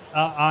Hats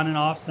on and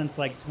off since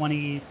like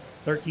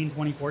 2013,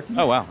 2014.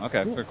 Oh, wow.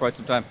 Okay, cool. For quite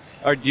some time.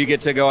 Or do you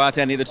get to go out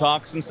to any of the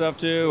talks and stuff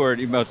too, or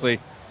do you mostly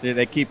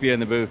they keep you in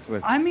the booth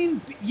with? I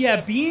mean,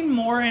 yeah, being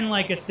more in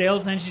like a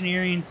sales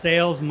engineering,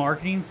 sales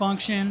marketing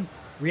function.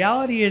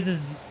 Reality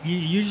is you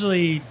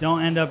usually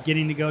don't end up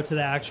getting to go to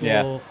the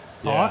actual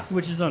talks,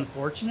 which is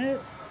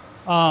unfortunate.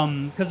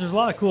 Because there's a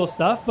lot of cool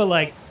stuff, but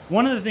like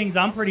one of the things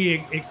I'm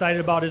pretty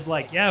excited about is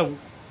like,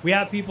 we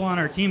have people on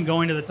our team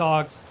going to the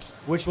talks,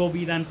 which will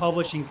be then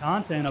publishing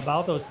content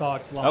about those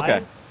talks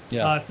live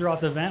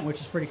throughout the event,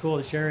 which is pretty cool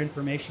to share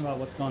information about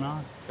what's going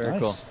on. Very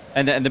cool.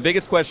 And the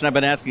biggest question I've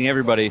been asking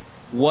everybody,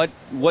 what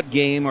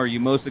game are you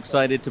most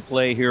excited to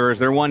play here? Or is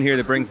there one here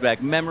that brings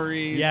back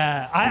memories?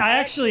 Yeah, I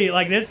actually,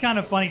 like, this kind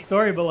of funny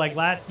story, but like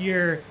last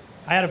year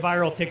I had a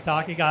viral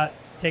TikTok, it got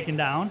taken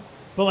down,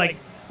 but like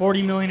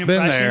 40 million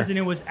impressions, and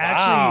it was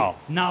actually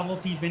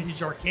Novelty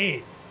Vintage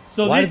Arcade.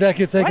 So why did that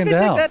get taken down? Why did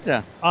they take that down?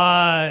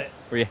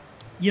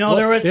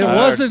 There was. It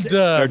wasn't.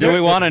 Or do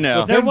we want to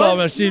know? The pinball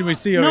machine we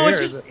see over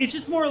here. No, it's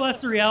just more or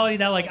less the reality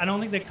that like I don't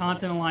think the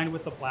content aligned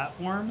with the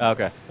platform.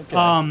 Okay.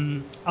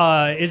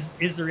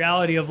 Is the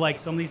reality of like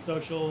some of these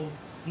social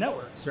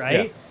networks,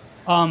 right?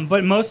 Yeah.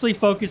 But mostly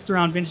focused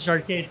around Vintage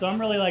Arcade. So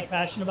I'm really like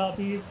passionate about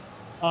these.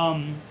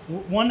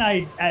 One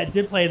I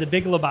did play, the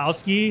Big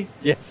Lebowski.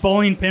 Yes.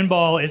 Bowling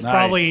pinball is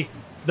probably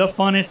the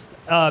funnest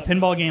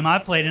pinball game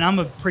I've played, and I'm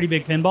a pretty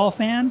big pinball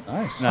fan.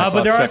 Nice.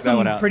 But there are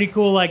some pretty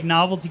cool like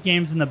novelty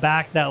games in the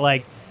back that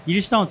like you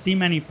just don't see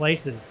many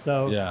places.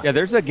 So yeah,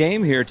 there's a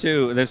game here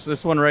too.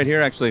 This one right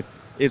here actually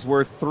is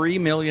worth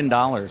 $3 million.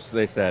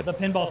 They said the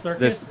Pinball Circus.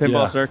 This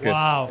Pinball Circus.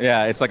 Wow.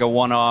 Yeah, it's like a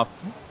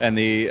one-off, and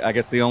I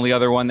guess the only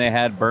other one they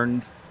had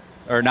burned,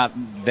 or not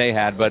they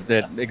had, but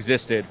that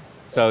existed.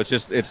 So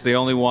it's the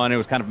only one. It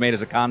was kind of made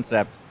as a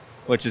concept,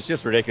 which is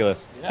just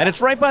ridiculous. Yeah. And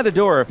it's right by the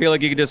door. I feel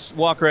like you could just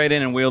walk right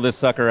in and wheel this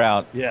sucker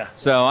out. Yeah.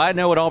 So I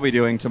know what I'll be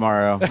doing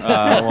tomorrow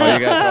while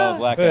you guys are all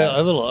Black Hat.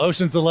 A little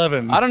Ocean's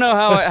 11. I don't know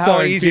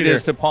how easy it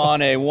is to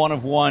pawn a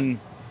one-of-one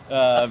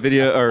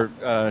video or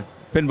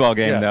pinball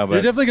game though. But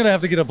you're definitely going to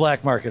have to get a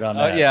black market on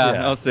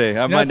that. I'll see.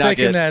 I might not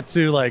taking that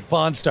to like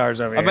Pawn Stars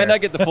over here. I might not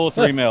get the full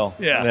 $3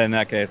 million in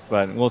that case,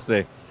 but we'll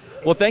see.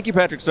 Well, thank you,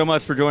 Patrick, so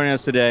much for joining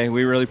us today.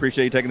 We really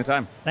appreciate you taking the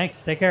time.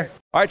 Thanks. Take care.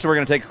 All right, so we're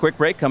going to take a quick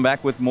break, come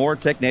back with more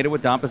TechNado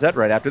with Don Pizzette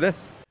right after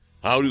this.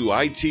 How do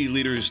IT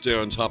leaders stay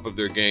on top of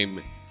their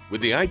game?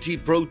 With the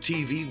IT Pro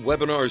TV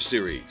webinar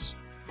series.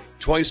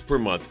 Twice per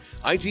month,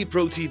 IT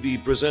Pro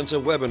TV presents a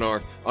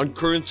webinar on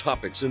current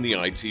topics in the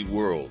IT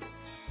world.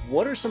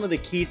 What are some of the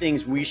key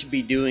things we should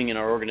be doing in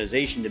our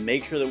organization to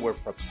make sure that we're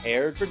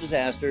prepared for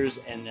disasters?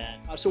 And then,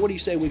 so what do you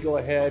say we go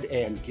ahead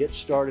and get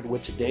started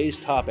with today's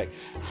topic,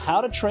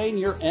 how to train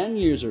your end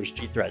users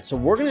to threats. So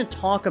we're going to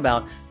talk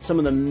about some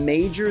of the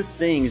major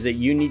things that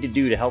you need to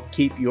do to help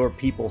keep your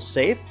people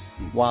safe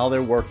while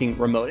they're working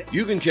remote.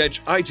 You can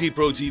catch IT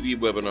Pro TV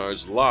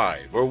webinars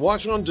live or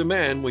watch on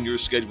demand when your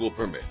schedule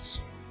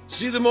permits.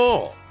 See them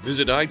all.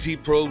 Visit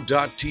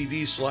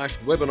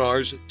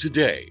itpro.tv/webinars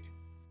today.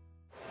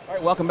 All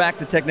right, welcome back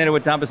to TechNado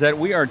with Don Pizzette.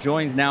 We are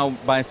joined now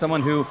by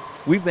someone who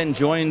we've been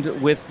joined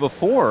with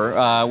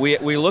before.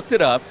 We looked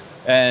it up,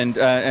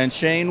 and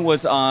Shane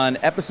was on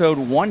episode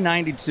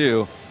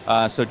 192,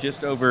 so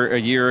just over a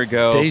year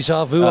ago.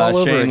 Deja vu all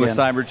over Shane again. with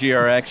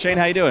CyberGRX. Shane,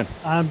 how you doing?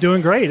 I'm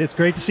doing great. It's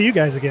great to see you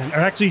guys again, or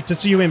actually to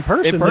see you in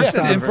person.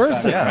 In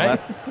person, yeah. Right?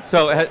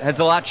 So has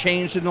a lot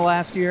changed in the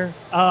last year?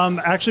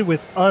 Actually,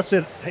 with us,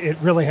 it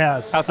really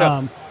has. How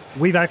so?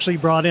 We've actually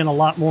brought in a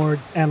lot more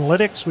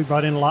analytics. We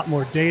brought in a lot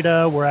more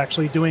data. We're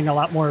actually doing a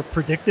lot more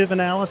predictive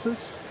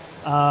analysis.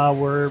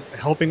 We're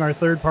helping our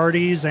third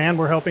parties and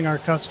we're helping our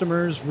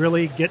customers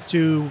really get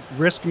to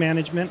risk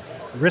management,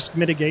 risk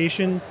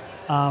mitigation,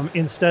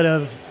 instead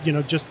of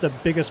just the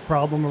biggest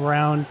problem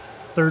around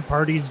third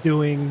parties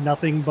doing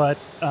nothing but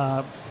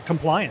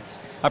compliance.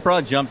 I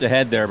probably jumped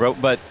ahead there,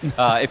 but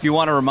if you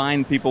want to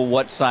remind people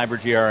what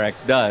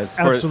CyberGRX does,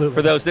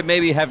 for those that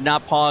maybe have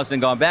not paused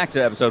and gone back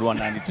to episode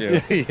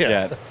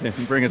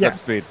 192, bring us up to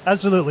speed.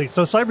 Absolutely.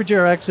 So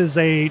CyberGRX is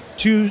a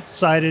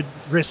two-sided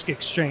risk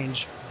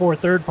exchange for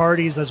third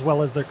parties as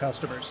well as their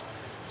customers.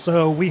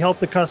 So we help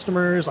the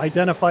customers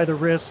identify the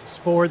risks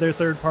for their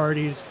third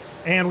parties,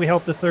 and we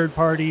help the third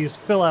parties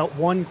fill out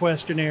one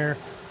questionnaire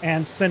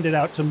and send it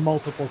out to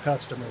multiple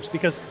customers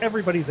because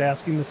everybody's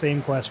asking the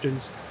same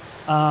questions.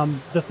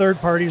 The third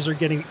parties are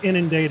getting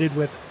inundated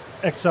with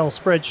Excel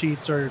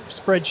spreadsheets or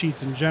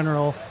spreadsheets in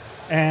general,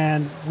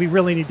 and we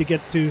really need to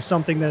get to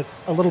something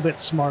that's a little bit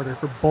smarter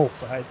for both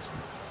sides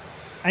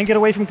and get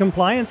away from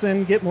compliance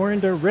and get more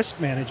into risk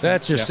management.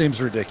 That just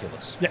seems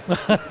ridiculous. Yeah,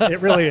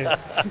 it really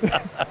is.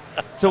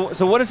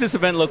 So what does this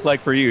event look like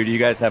for you? Do you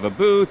guys have a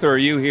booth, or are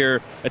you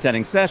here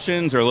attending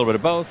sessions, or a little bit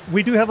of both?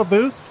 We do have a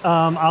booth.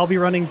 I'll be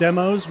running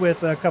demos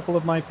with a couple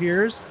of my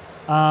peers.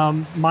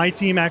 My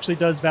team actually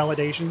does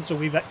validation, so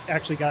we've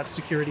actually got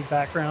security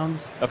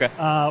backgrounds. Okay.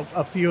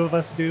 A few of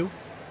us do.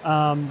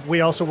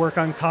 We also work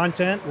on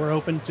content. We're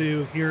open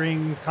to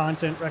hearing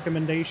content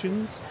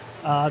recommendations.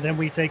 Then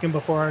we take them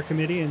before our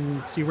committee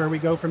and see where we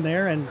go from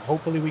there, and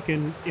hopefully we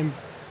can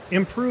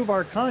improve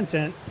our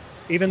content,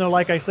 even though,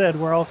 like I said,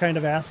 we're all kind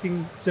of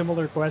asking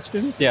similar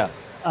questions. Yeah.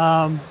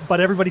 But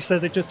everybody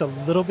says it just a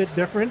little bit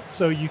different,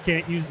 so you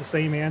can't use the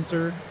same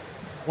answer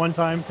one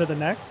time to the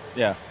next.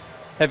 Yeah.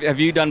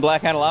 Have you done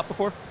Black Hat a lot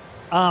before?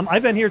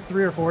 I've been here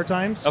 3 or 4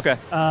 times. Okay.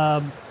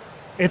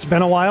 It's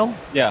been a while.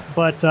 Yeah.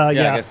 But I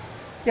guess.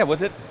 Yeah.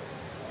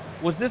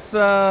 Was this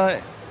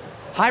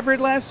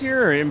hybrid last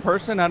year or in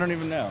person? I don't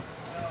even know.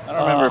 I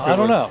don't remember. I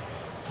don't know.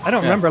 I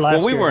don't remember last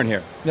year. Well, we weren't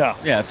here. Yeah.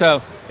 Yeah.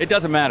 So it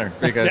doesn't matter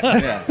because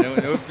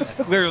it was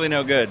clearly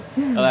no good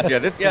last year.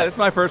 This is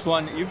my first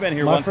one. You've been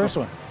here once. My first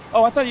one.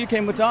 Oh, I thought you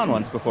came with Don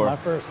once before. My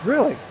first.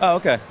 Really? Oh,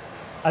 okay.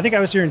 I think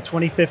I was here in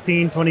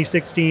 2015,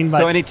 2016.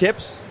 So any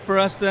tips for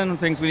us then?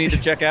 Things we need to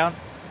check out?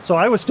 So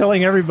I was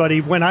telling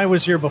everybody when I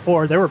was here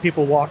before, there were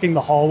people walking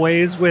the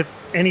hallways with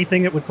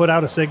anything that would put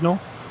out a signal.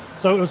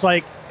 So it was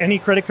like any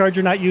credit card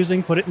you're not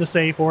using, put it in the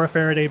safe or a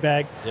Faraday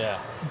bag. Yeah.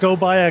 Go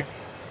buy a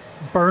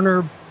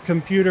burner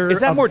computer.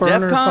 Is that more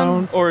DEF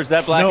CON phone. Or is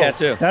that Black Hat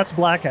too? That's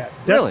Black Hat.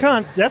 Really?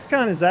 DEF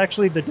CON is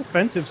actually the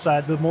defensive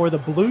side, the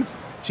blue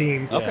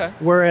team. Okay.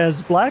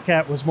 Whereas Black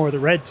Hat was more the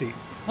red team.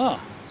 Huh.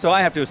 So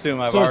I have to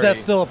assume So is that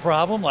still a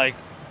problem? Like,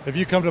 if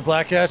you come to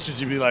Black Hat, should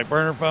you be like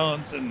burner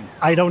phones and?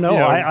 I don't know.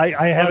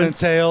 I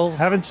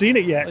haven't seen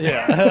it yet.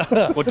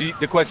 Yeah. Well,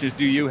 the question is,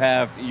 do you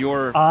have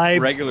your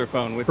regular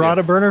phone with you? Brought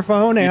a burner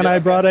phone and I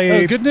brought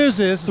a. Good news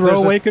is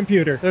throwaway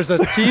computer. There's a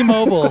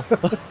T-Mobile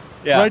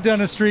Yeah. right down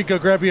the street. Go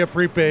grab you a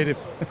prepaid.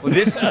 Well,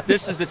 this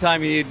is the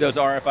time you need those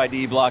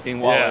RFID blocking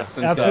wallets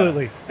and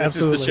absolutely. stuff. This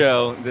Absolutely. is the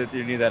show that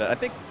you need that. I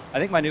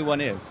think my new one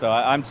is, so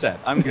I'm set.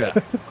 I'm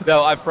good.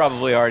 Though I've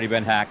probably already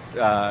been hacked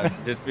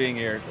just being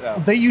here.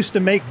 So they used to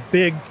make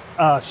big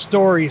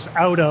stories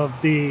out of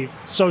the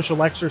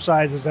social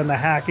exercises and the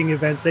hacking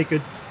events. They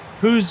could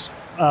whose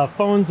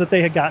phones that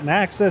they had gotten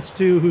access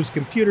to, whose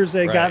computers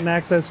they had gotten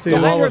access to. The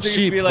wall of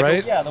sheep,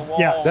 right? The wall.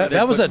 Yeah.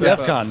 That was at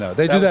DEF CON, though.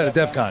 They do that at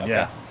DEF CON,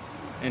 yeah.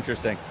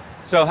 Interesting.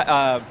 So,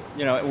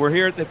 we're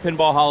here at the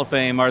Pinball Hall of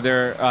Fame. Are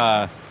there?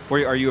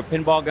 Are you a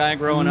pinball guy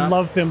growing up?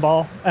 Love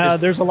pinball.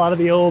 There's a lot of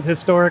the old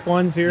historic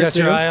ones here. Got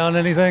too. your eye on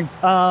anything?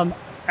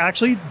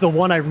 Actually, the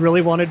one I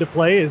really wanted to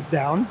play is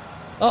down.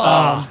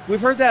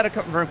 We've heard that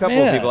from a couple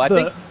of people. I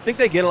think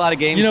they get a lot of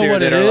games here what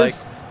that it are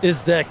is?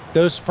 Is that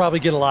those probably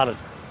get a lot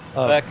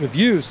of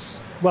use.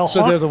 Well,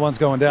 so they're the ones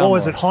going down. What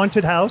was more. it?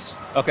 Haunted House.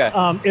 Okay.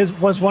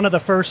 Was one of the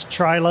first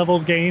tri-level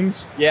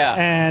games. Yeah.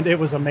 And it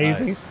was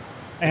amazing. Nice.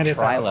 And it's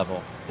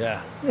tri-level.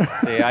 Yeah.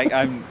 See,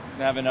 I'm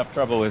having enough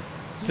trouble with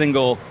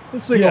single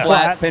flat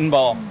flat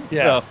pinball.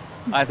 Yeah. So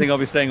I think I'll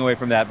be staying away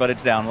from that, but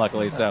it's down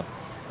luckily. So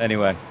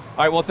anyway.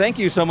 All right, well, thank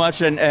you so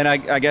much. And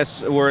I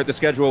guess we're at the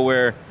schedule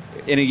where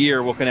in a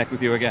year we'll connect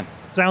with you again.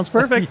 Sounds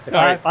perfect. All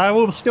right. I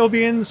will still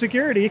be in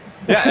security.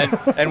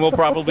 Yeah, and we'll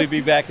probably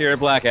be back here at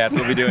Black Hat.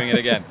 We'll be doing it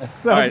again.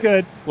 Sounds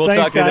good. We'll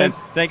Thanks, talk to you then.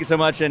 guys. Thank you so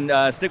much,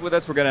 and stick with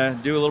us. We're going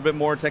to do a little bit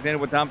more Technado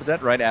with Tom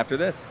Pezet right after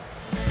this.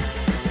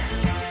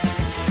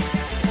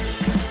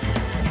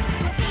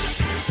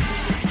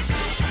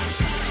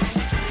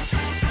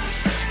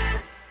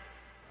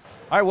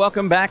 All right,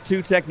 welcome back to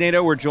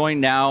Technado. We're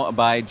joined now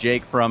by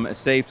Jake from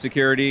Safe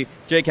Security.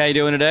 Jake, how you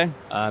doing today?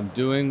 I'm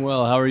doing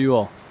well. How are you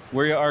all?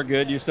 We are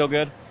good. You still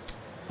good?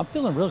 I'm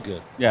feeling real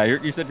good. Yeah,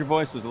 you said your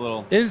voice was a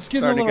little. It's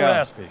getting a little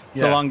raspy.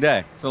 It's a long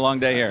day. It's a long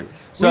day here.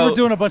 So we were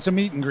doing a bunch of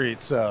meet and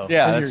greets, so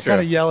yeah, and that's you're true.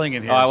 kind of yelling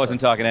in here. Oh, I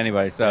wasn't talking to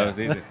anybody, so it was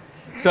easy.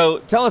 So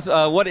tell us,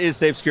 what is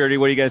Safe Security?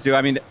 What do you guys do?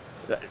 I mean,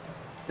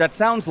 that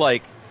sounds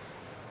like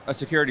a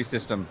security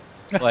system,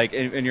 like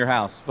in your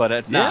house, but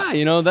it's not.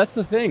 Yeah, that's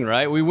the thing,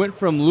 right? We went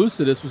from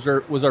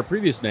Lucidus, was our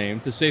previous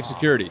name, to Safe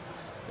Security.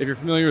 If you're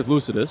familiar with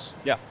Lucidus.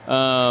 Yeah.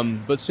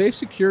 But Safe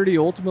Security,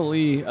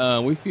 ultimately,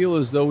 we feel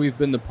as though we've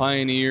been the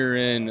pioneer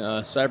in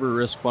cyber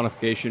risk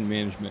quantification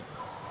management.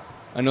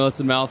 I know that's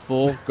a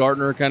mouthful.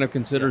 Gartner kind of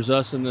considers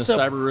us in the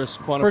cyber risk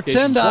quantification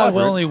Pretend I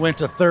quadrant. only went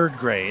to third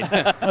grade.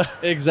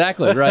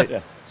 Exactly, right.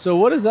 Yeah. So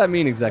what does that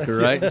mean exactly,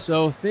 right?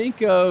 So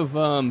think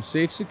of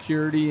Safe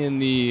Security in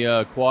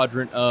the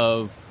quadrant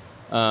of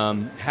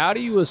how do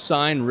you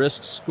assign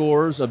risk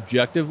scores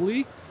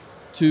objectively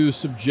to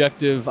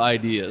subjective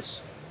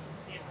ideas?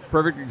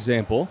 Perfect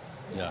example.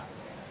 Yeah.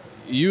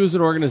 You as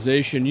an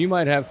organization, you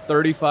might have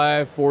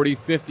 35, 40,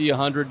 50,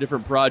 100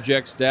 different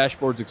projects,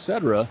 dashboards,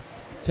 etc.,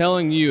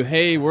 telling you,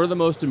 hey, we're the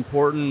most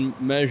important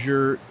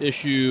measure,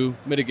 issue,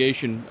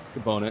 mitigation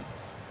component.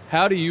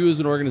 How do you as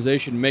an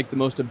organization make the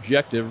most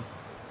objective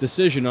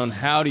decision on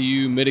how do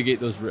you mitigate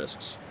those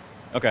risks?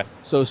 Okay.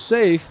 So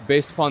SAFE,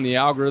 based upon the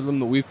algorithm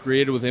that we've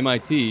created with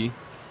MIT,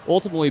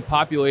 ultimately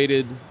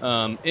populated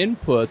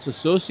inputs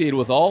associated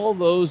with all of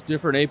those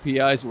different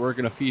APIs that we're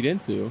going to feed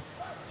into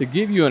to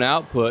give you an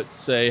output to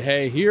say,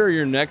 hey, here are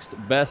your next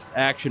best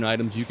action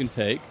items you can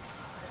take.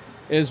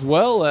 as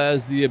well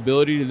as the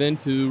ability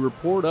to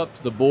report up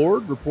to the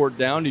board, report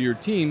down to your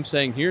team,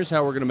 saying, here's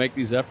how we're going to make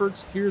these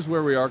efforts. Here's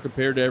where we are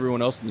compared to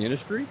everyone else in the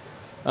industry.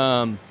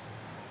 Kind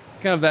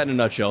of that in a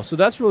nutshell. So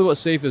that's really what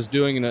SAFE is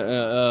doing in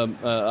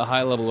a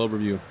high-level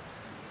overview.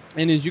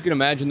 And as you can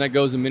imagine, that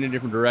goes in many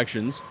different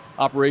directions: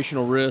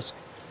 operational risk,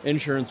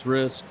 insurance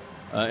risk,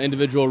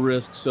 individual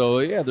risk. So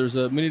yeah, there's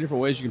many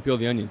different ways you can peel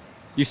the onion.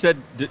 You said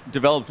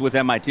developed with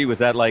MIT. Was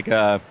that like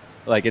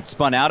it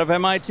spun out of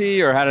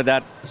MIT, or how did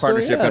that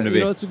partnership come to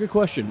be? That's a good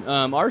question.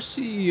 Our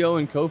CEO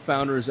and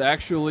co-founders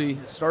actually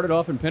started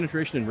off in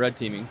penetration and red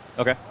teaming.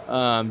 Okay.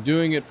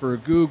 Doing it for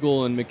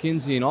Google and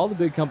McKinsey and all the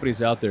big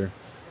companies out there.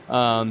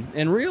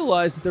 And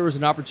realized that there was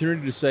an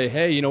opportunity to say,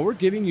 hey, we're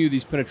giving you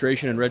these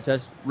penetration and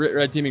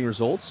red teaming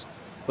results,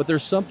 but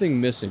there's something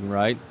missing,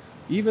 right?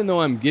 Even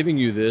though I'm giving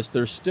you this,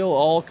 there's still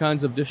all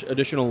kinds of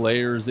additional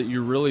layers that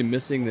you're really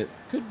missing that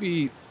could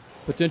be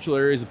potential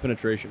areas of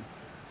penetration.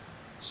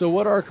 So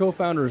what our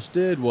co-founders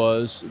did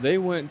was they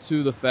went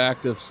to the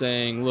fact of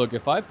saying, look,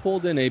 if I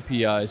pulled in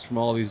APIs from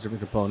all these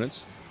different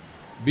components,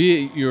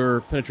 be it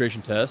your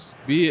penetration test,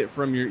 be it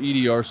from your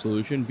EDR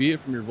solution, be it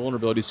from your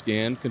vulnerability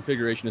scan,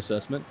 configuration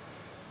assessment,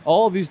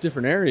 all of these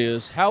different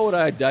areas, how would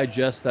I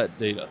digest that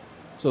data?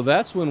 So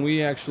that's when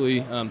we actually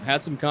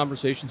had some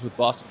conversations with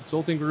Boston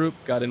Consulting Group,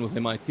 got in with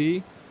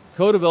MIT,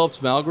 co-developed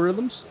some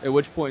algorithms, at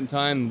which point in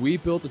time we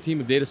built a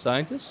team of data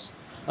scientists.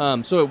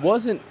 So it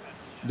wasn't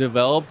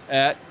developed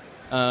at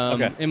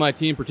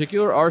MIT in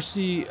particular. Our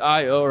CEO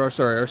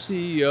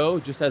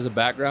just has a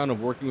background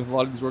of working with a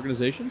lot of these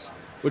organizations,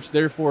 which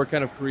therefore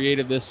kind of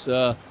created this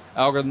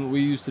algorithm that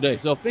we use today.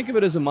 So think of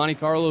it as a Monte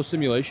Carlo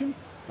simulation.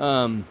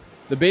 The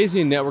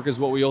Bayesian network is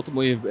what we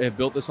ultimately have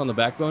built this on the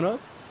backbone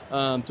of,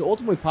 to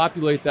ultimately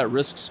populate that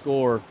risk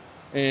score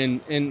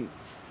and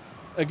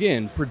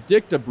again,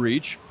 predict a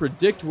breach,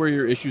 predict where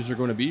your issues are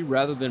going to be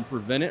rather than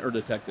prevent it or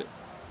detect it.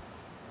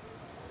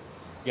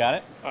 Got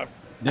it?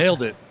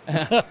 Nailed it.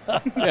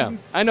 Yeah,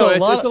 I know.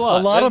 So it's a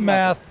lot of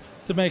math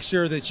to make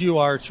sure that you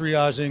are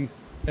triaging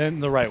in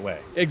the right way.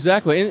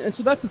 Exactly. And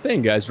so that's the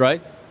thing, guys,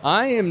 right?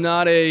 I am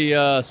not a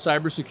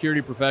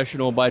cybersecurity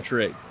professional by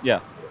trade.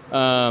 Yeah.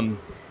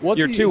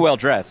 You're too well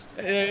dressed.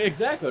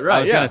 Exactly, right. I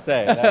was going to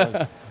say. That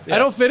was, I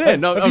don't fit in.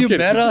 No, have you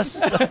met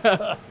us?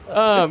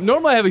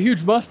 Normally I have a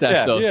huge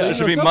mustache, though. Yeah. So there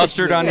should be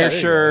mustard on your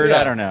shirt.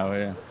 I don't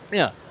know.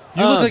 Yeah.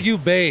 You look like you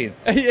bathed.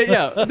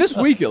 Yeah, this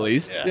week at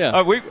least.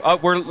 Yeah.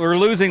 We're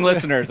losing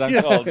listeners, I'm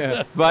told,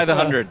 by the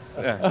hundreds.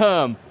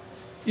 Yeah.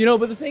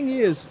 But the thing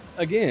is,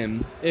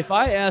 again, if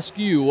I ask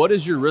you what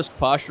is your risk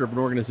posture of an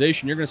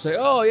organization, you're going to say,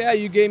 oh, yeah,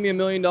 you gave me $1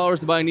 million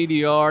to buy an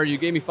EDR, you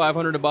gave me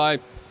 $500 to buy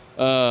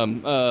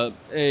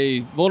a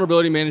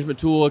vulnerability management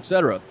tool,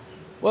 etc.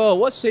 Well,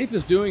 what SAFE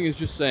is doing is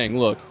just saying,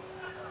 look,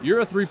 you're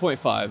a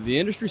 3.5. The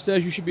industry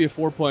says you should be a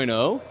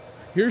 4.0.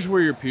 Here's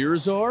where your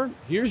peers are.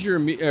 Here's your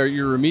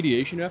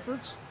remediation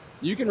efforts.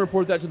 You can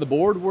report that to the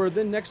board, where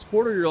then next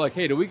quarter you're like,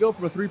 hey, do we go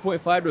from a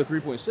 3.5 to a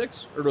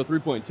 3.6 or to a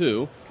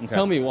 3.2? Okay.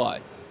 Tell me why.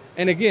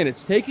 And again,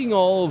 it's taking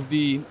all of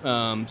the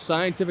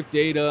scientific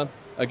data,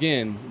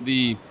 again,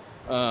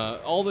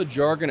 all the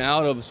jargon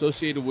out of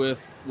associated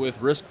with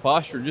risk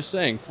posture, just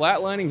saying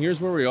flatlining, here's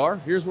where we are,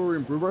 here's where we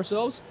improve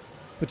ourselves,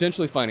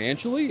 potentially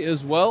financially,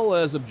 as well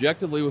as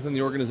objectively within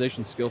the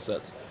organization's skill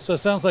sets. So it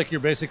sounds like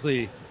you're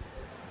basically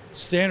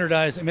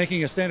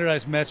making a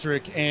standardized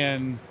metric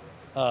and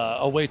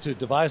a way to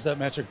devise that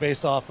metric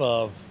based off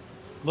of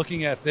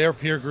looking at their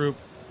peer group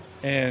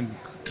and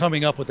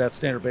coming up with that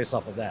standard based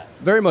off of that.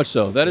 Very much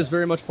so. That is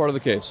very much part of the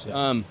case.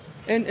 Yeah.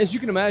 And as you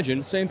can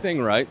imagine, same thing,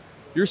 right?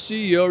 Your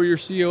CEO or your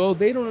COO,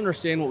 they don't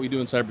understand what we do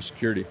in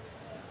cybersecurity.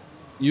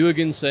 You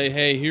again say,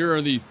 hey, here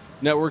are the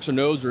networks or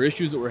nodes or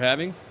issues that we're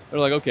having. They're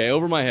like, okay,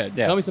 over my head.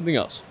 Yeah. Tell me something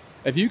else.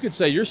 If you could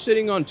say you're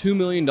sitting on $2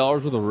 million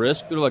worth of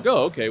risk, they're like,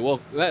 oh, okay,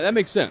 well, that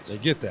makes sense. They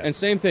get that. And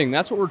same thing,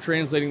 that's what we're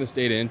translating this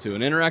data into,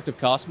 an interactive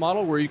cost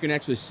model where you can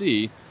actually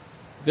see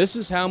this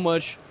is how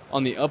much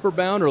on the upper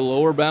bound or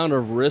lower bound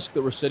of risk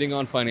that we're sitting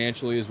on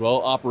financially as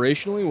well,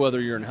 operationally, whether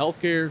you're in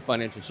healthcare,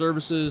 financial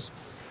services,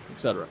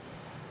 et cetera.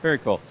 Very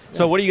cool. Yeah.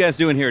 So what are you guys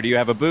doing here? Do you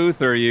have a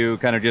booth, or are you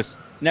kind of just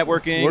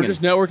networking? We're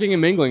just networking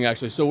and mingling,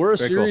 actually. So we're a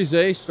Series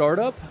A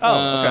startup.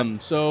 Oh, okay.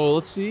 So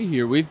let's see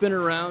here. We've been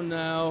around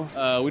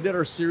now. We did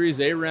our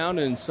Series A round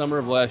in summer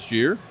of last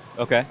year.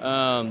 Okay.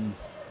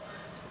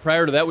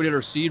 Prior to that, we did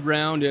our seed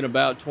round in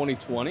about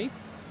 2020.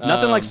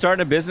 Nothing like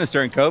starting a business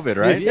during COVID,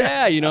 right?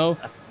 Yeah,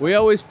 we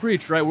always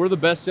preach, right? We're the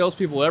best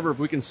salespeople ever if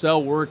we can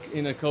sell work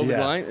in a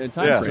COVID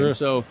time frame.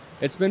 So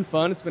it's been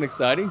fun. It's been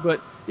exciting. But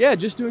yeah,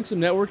 just doing some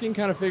networking,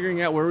 kind of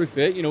figuring out where we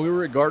fit. We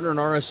were at Gartner and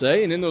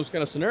RSA, and in those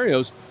kind of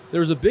scenarios, there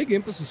was a big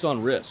emphasis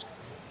on risk.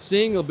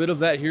 Seeing a bit of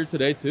that here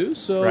today, too.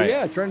 So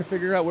yeah, trying to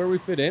figure out where we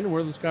fit in and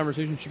where those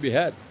conversations should be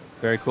had.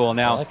 Very cool.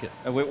 Now, I like it.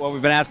 What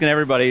we've been asking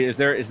everybody, is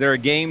there a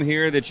game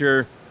here that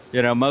you're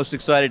most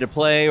excited to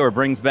play, or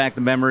brings back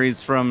the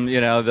memories from,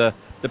 the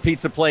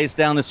pizza place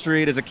down the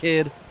street as a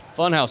kid?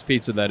 Funhouse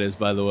Pizza, that is,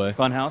 by the way.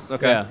 Funhouse?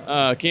 Okay.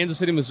 Yeah. Kansas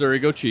City, Missouri.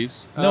 Go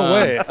Chiefs. No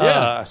way.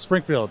 Yeah.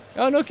 Springfield.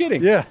 Oh, no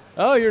kidding. Yeah.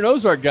 Oh, you're an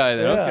Ozark guy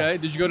then. Yeah. Okay.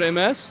 Did you go to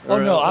MS? Oh,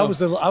 no. I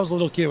was a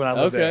little kid when I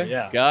lived there. Okay.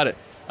 Yeah. Got it.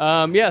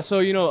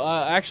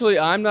 So, actually,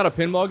 I'm not a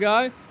pinball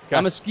guy. Okay.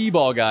 I'm a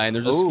skee-ball guy, and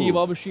there's a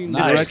skee-ball machine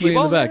directly in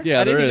the back.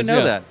 Yeah, I didn't even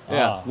know that.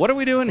 Yeah. What are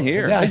we doing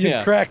here? Now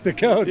you've cracked the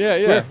code.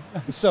 Yeah.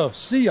 So,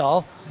 see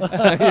y'all.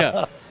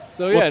 Yeah.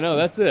 So,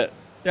 that's it.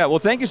 Yeah, well,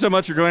 thank you so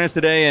much for joining us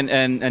today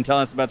and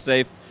telling us about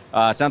SAFE.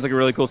 It sounds like a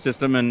really cool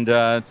system, and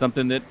it's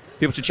something that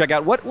people should check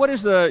out. What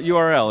is the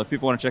URL if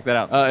people want to check that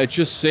out? It's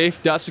just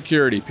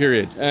safe.security,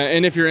 period.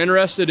 And if you're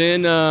interested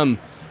in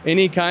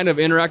any kind of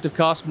interactive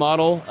cost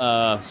model,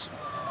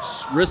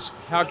 risk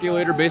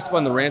calculator based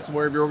upon the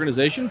ransomware of your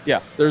organization,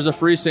 there's a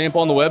free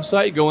sample on the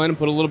website. You go in and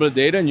put a little bit of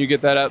data, and you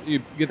get that out.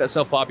 You get that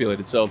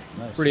self-populated. So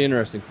pretty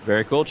interesting.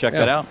 Very cool. Check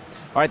that out.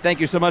 All right, thank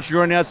you so much for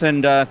joining us,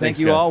 and thank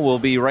you all. We'll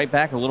be right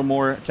back. A little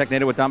more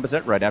TechNado with Tom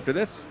Bissett right after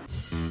this.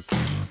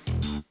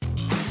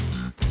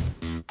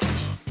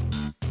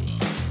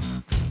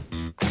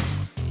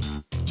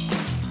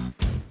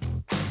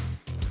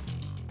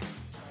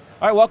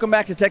 All right, welcome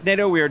back to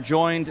TechNado. We are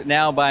joined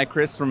now by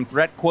Chris from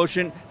Threat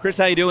Quotient. Chris,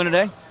 how you doing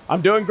today?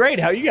 I'm doing great.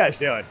 How are you guys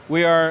doing?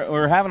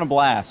 We're having a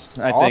blast,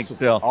 I think,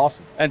 still.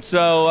 Awesome. And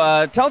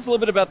so tell us a little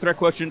bit about Threat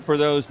Quotient for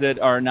those that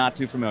are not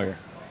too familiar.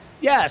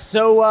 Yeah,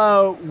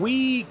 so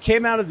we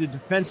came out of the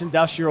Defense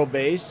Industrial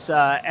Base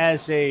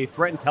as a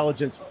threat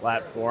intelligence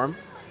platform,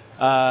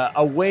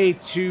 a way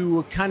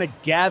to kind of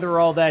gather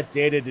all that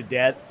data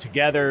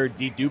together,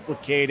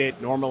 deduplicate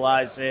it,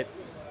 normalize it.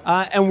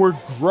 And we're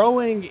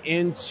growing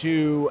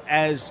into,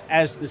 as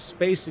the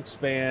space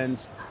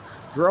expands,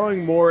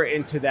 growing more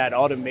into that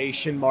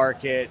automation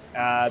market.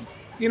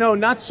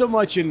 Not so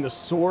much in the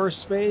SOAR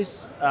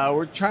space.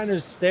 We're trying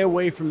to stay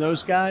away from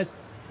those guys,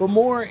 but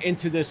more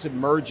into this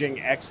emerging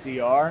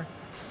XDR.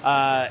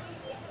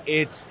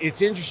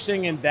 It's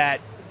interesting in that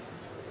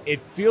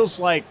it feels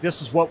like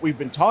this is what we've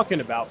been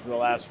talking about for the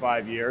last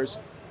 5 years,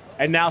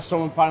 and now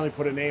someone finally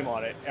put a name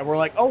on it, and we're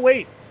like, oh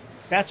wait,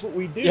 that's what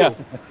we do. Yeah.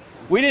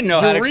 We didn't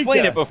know how to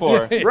explain it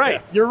before.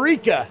 Right,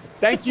 Eureka.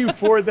 Thank you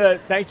for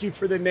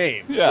the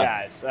name,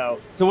 guys.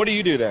 So what do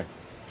you do there?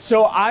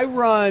 So I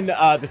run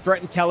the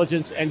threat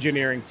intelligence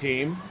engineering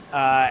team,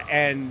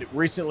 and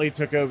recently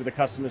took over the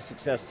customer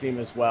success team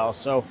as well.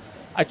 So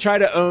I try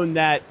to own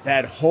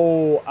that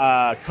whole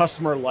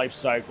customer life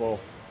cycle,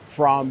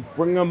 from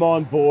bringing them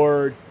on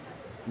board,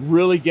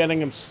 really getting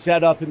them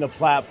set up in the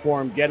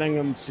platform, getting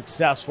them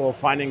successful,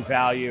 finding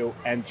value,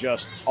 and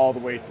just all the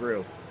way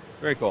through.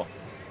 Very cool.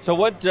 So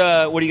what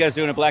are you guys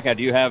doing at Black Hat?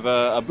 Do you have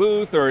a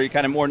booth, or are you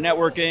kind of more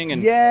networking?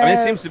 And yeah. I mean,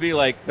 it seems to be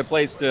like the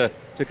place to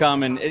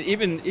come, and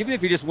even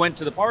if you just went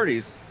to the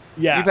parties,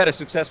 you've had a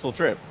successful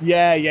trip.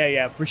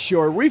 Yeah, for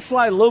sure. We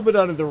fly a little bit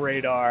under the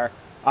radar.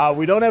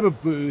 We don't have a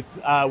booth.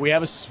 We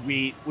have a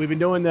suite. We've been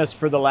doing this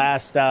for the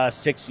last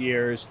 6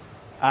 years.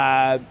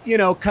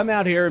 Come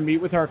out here and meet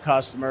with our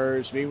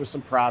customers, meet with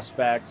some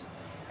prospects,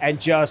 and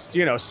just,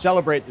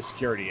 celebrate the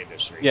security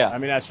industry. Yeah. I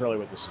mean, that's really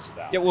what this is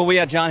about. Yeah, well, we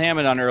had John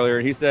Hammond on earlier.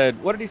 He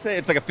said, what did he say?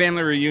 It's like a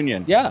family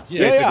reunion. Yeah.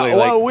 Basically. Yeah.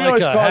 Well, we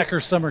always call hacker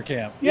summer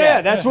camp.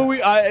 Yeah, that's what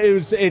we,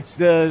 it's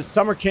the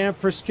summer camp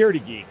for security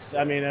geeks.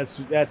 I mean,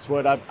 that's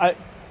what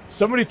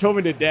somebody told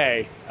me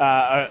today,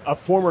 a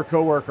former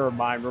coworker of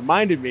mine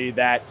reminded me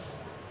that,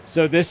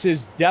 so this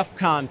is DEF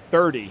CON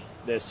 30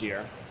 this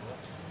year,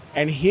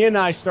 and he and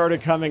I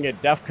started coming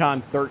at DEF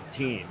CON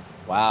 13.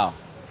 Wow.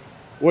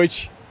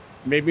 Which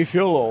made me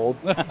feel old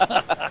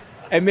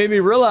and made me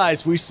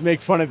realize we used to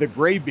make fun of the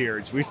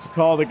graybeards. We used to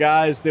call the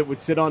guys that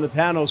would sit on the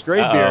panels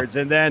graybeards.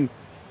 And then,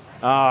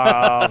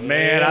 oh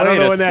man, I don't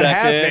know when that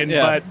happened,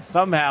 but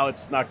somehow it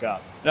snuck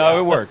up. No,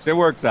 it works. It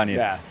works on you.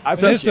 Yeah. In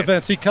his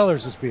defense, he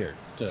colors his beard.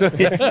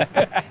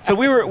 So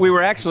we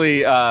were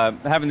actually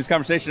having this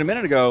conversation a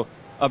minute ago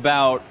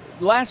about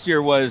last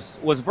year was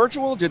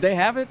virtual. Did they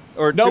have it?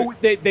 Or no,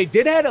 they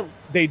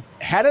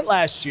had it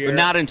last year. But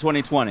not in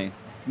 2020.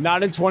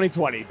 Not in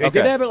 2020. They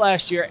did have it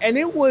last year, and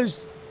it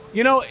was,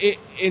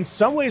 in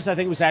some ways, I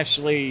think it was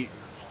actually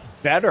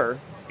better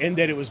in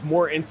that it was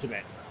more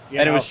intimate.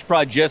 And it was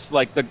probably just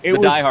like the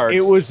diehards.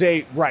 It was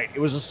it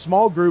was a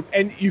small group,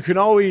 and you can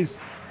always,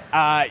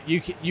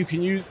 you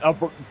can use a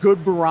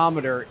good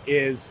barometer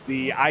is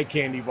the eye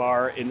candy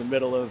bar in the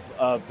middle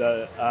of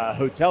the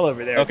hotel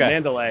over there at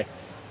Mandalay.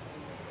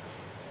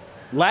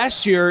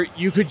 Last year,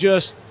 you could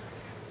just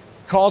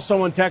call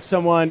someone, text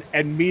someone,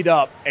 and meet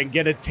up and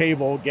get a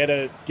table, get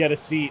a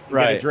seat, and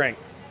get a drink.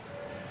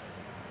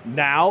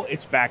 Now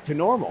it's back to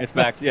normal. It's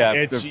back to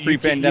the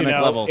pre-pandemic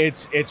levels.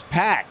 It's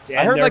packed.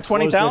 I heard like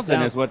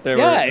 20,000 is what they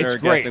were it's guessing,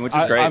 great. which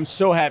is great. I'm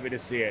so happy to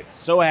see it.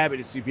 So happy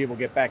to see people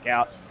get back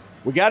out.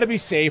 We got to be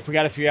safe. We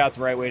got to figure out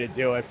the right way to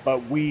do it,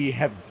 but we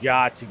have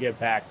got to get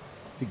back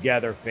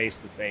together face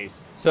to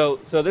face. So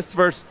this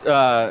first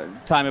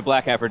time at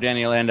Black Hat for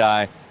Daniel and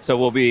I. So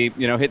we'll be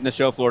hitting the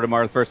show floor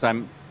tomorrow the first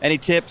time. Any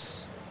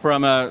tips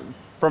from a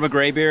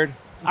graybeard?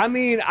 I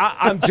mean,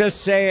 I'm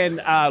just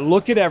saying,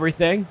 look at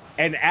everything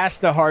and ask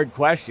the hard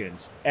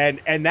questions.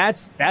 And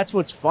that's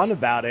what's fun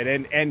about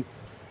it. And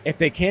if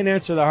they can't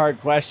answer the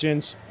hard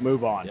questions,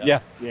 move on.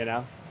 Yeah. You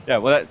know? Yeah,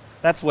 well,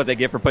 that's what they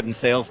get for putting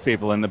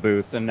salespeople in the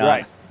booth and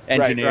not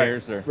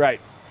engineers or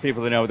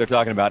people that know what they're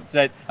talking about.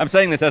 So I'm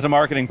saying this as a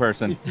marketing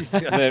person.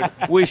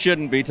 That we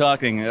shouldn't be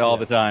talking all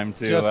the time.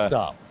 To just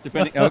stop.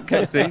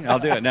 Okay, see, I'll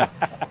do it now.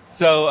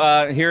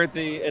 So here at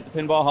the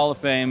Pinball Hall of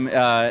Fame,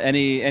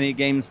 any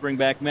games bring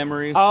back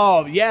memories?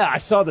 Oh yeah, I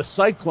saw the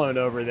Cyclone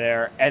over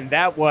there, and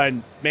that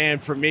one, man,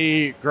 for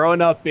me,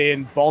 growing up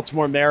in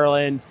Baltimore,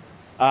 Maryland,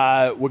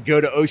 would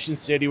go to Ocean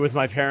City with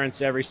my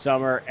parents every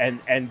summer,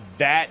 and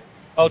that.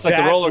 Oh, it's like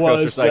the roller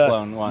coaster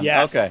Cyclone one.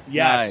 Yes, okay,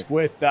 yes. Nice.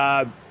 With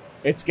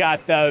it's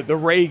got the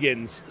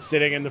Reagans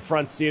sitting in the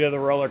front seat of the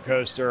roller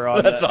coaster.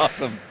 That's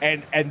awesome.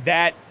 And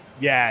that.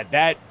 Yeah,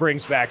 that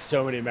brings back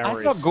so many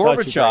memories. I saw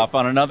Gorbachev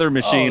on another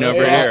machine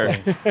over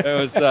here. It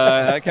was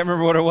I can't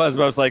remember what it was,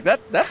 but I was like,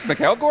 that's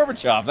Mikhail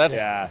Gorbachev.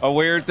 That's a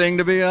weird thing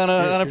to be on a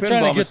pinball machine.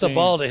 Trying to get the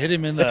ball to hit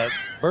him in the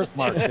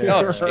birthmark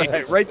there.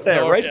 right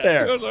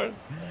there.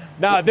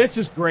 No, this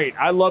is great.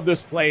 I love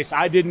this place.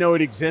 I didn't know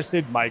it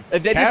existed. My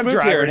cab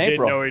driver didn't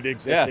know it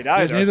existed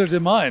either. Neither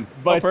did mine.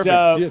 But, but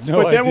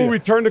then when we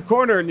turned the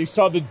corner and you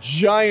saw the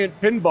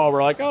giant pinball,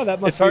 we're like, oh,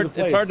 that must be the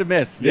place. It's hard to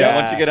miss. Yeah,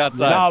 once you get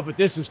outside. No, but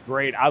this is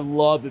great. I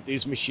love that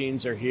these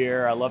machines are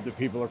here. I love that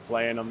people are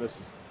playing them.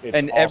 It's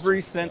awesome. Every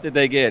cent that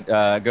they get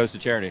goes to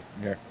charity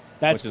here.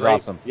 That's which is great.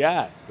 awesome.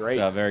 Yeah, great.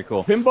 So very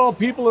cool. Pinball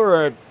people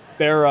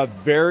they're a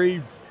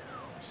very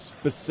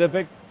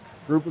specific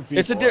group of people.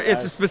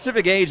 It's a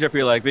specific age, I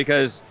feel like,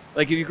 because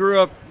like if you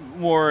grew up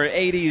more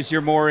 80s, you're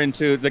more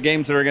into the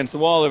games that are against the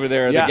wall over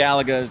there, the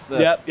Galagas,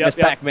 the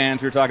Pac-Mans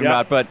we were talking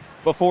about. But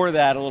before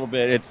that, a little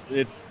bit, it's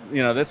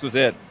this was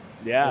it.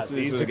 Yeah,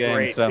 these are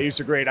great. So. These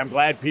are great. I'm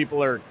glad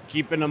people are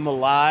keeping them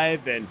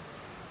alive and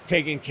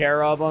taking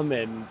care of them.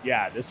 And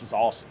yeah, this is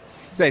awesome.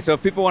 So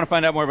if people want to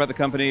find out more about the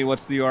company,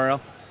 what's the URL?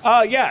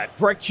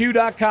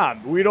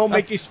 ThreatQ.com. We don't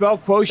make you spell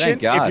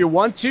quotient. If you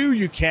want to,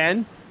 you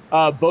can.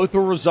 Both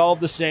will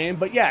resolve the same.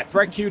 But yeah,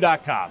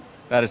 ThreatQ.com.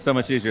 That is so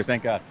much easier.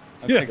 Thank God.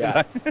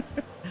 Yeah.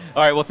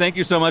 All right. Well, thank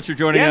you so much for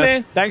joining us.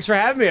 Man. Thanks for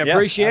having me. I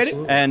appreciate it.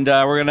 And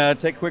we're going to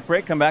take a quick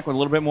break, come back with a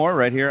little bit more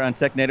right here on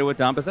TechNado with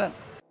Don Pezet.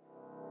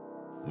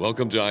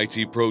 Welcome to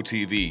IT Pro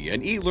TV,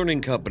 an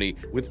e-learning company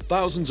with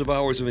thousands of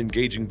hours of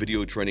engaging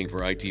video training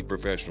for IT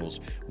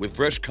professionals with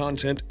fresh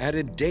content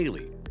added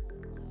daily.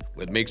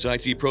 What makes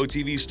IT Pro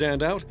TV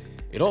stand out?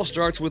 It all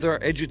starts with our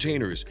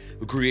edutainers,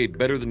 who create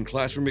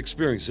better-than-classroom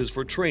experiences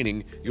for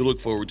training you look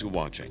forward to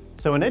watching.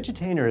 So an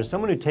edutainer is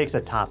someone who takes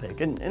a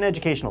topic, an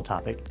educational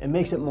topic, and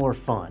makes it more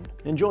fun,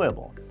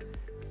 enjoyable.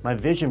 My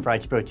vision for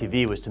IT Pro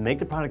TV was to make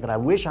the product that I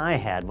wish I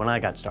had when I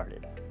got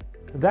started.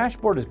 The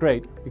dashboard is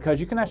great because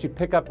you can actually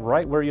pick up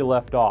right where you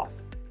left off.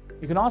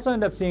 You can also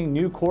end up seeing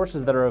new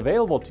courses that are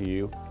available to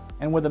you,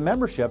 and with a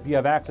membership, you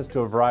have access to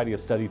a variety of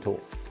study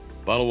tools.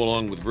 Follow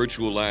along with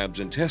virtual labs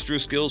and test your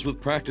skills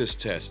with practice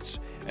tests.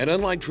 And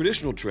unlike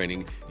traditional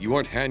training, you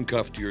aren't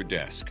handcuffed to your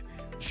desk.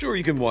 Sure,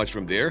 you can watch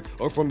from there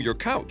or from your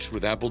couch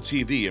with Apple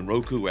TV and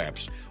Roku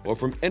apps, or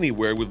from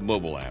anywhere with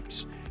mobile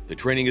apps. The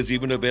training is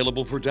even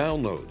available for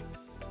download.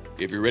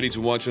 If you're ready to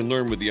watch and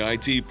learn with the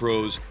IT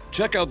pros,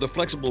 check out the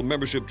flexible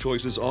membership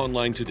choices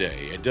online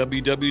today at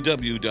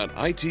www.itpro.tv.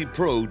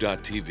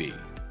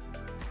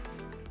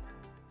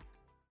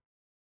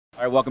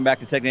 All right, welcome back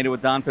to TechNado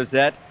with Don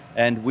Pezet.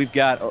 And we've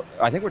got,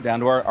 I think we're down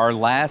to our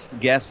last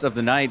guest of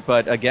the night,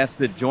 but a guest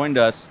that joined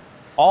us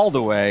all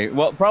the way,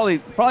 well, probably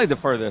the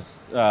furthest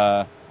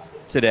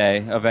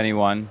today of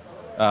anyone,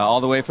 all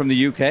the way from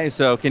the UK.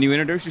 So can you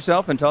introduce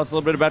yourself and tell us a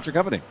little bit about your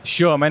company?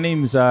 Sure. My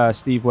name's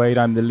Steve Wade.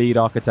 I'm the lead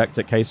architect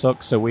at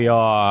KSOC. So we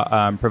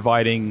are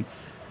providing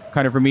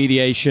kind of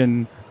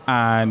remediation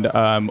and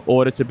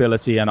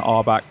auditability and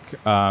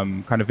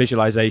RBAC kind of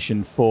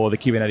visualization for the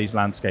Kubernetes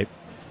landscape.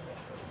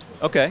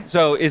 Okay,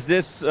 so is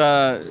this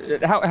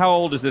how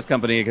old is this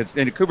company? Because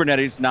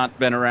Kubernetes not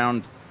been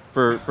around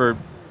for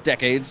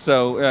decades.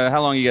 So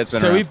how long have you guys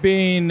been around? So we've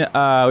been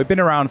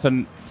around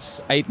for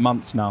 8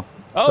 months now.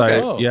 Oh, okay.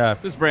 So, yeah,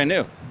 this is brand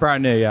new.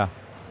 Brand new, yeah.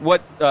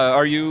 What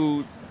are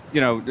you?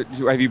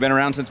 Have you been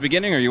around since the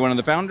beginning? Are you one of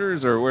the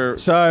founders, or where?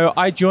 So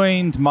I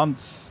joined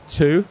month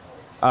 2. So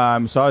I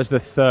was the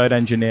third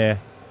engineer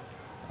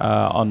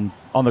on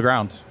the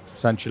ground,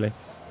 essentially.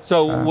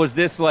 So was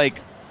this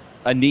like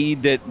a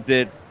need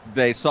that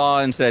they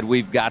saw and said,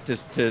 we've got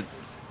to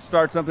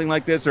start something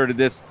like this, or did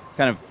this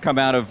kind of come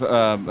out of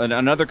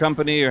another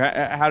company, or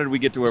how did we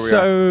get to where we are?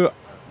 So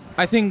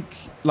I think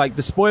like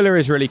the spoiler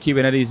is really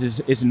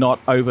Kubernetes is not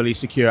overly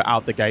secure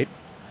out the gate.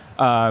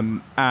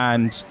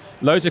 And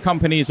loads of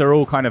companies are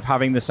all kind of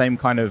having the same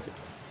kind of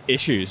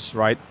issues,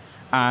 right?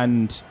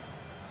 And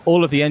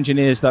all of the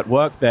engineers that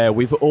work there,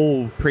 we've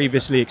all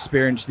previously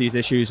experienced these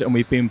issues, and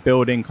we've been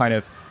building kind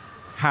of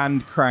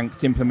hand-cranked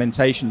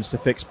implementations to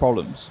fix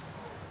problems.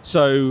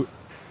 So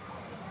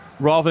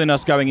rather than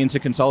us going into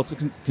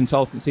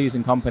consultancies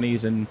and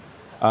companies and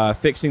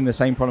fixing the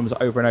same problems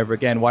over and over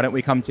again, why don't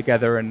we come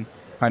together and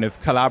kind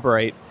of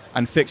collaborate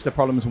and fix the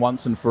problems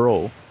once and for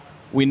all?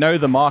 we know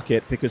the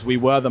market because we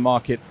were the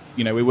market.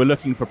 We were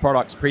looking for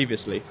products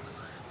previously,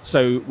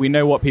 so we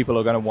know what people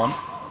are going to want.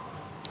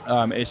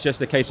 It's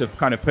just a case of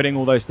kind of putting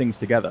all those things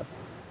together.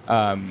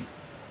 And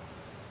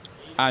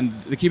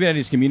the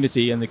Kubernetes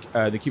community and the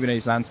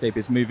Kubernetes landscape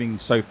is moving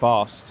so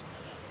fast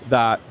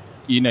that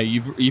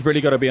you've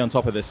really got to be on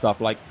top of this stuff.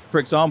 Like, for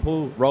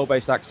example,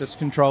 role-based access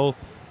control,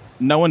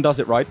 no one does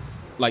it right.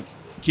 Like,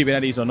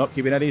 Kubernetes or not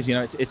Kubernetes,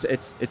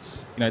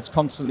 it's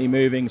constantly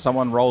moving.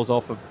 Someone rolls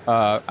off of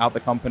out the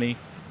company.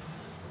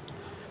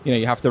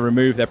 You have to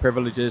remove their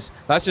privileges.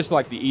 That's just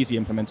like the easy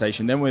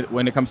implementation. Then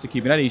when it comes to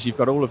Kubernetes, you've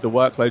got all of the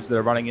workloads that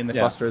are running in the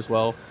cluster as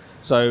well.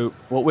 So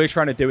what we're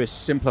trying to do is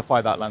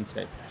simplify that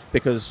landscape,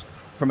 because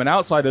from an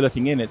outsider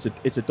looking in, it's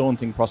a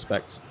daunting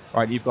prospect,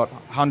 right? You've got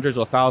hundreds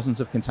or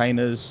thousands of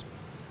containers,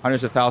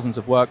 hundreds of thousands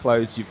of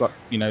workloads. You've got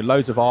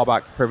loads of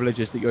RBAC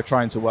privileges that you're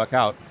trying to work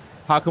out.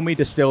 How can we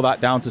distill that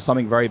down to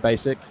something very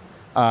basic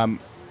and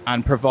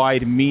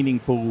provide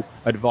meaningful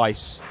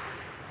advice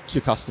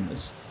to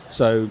customers?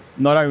 So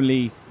not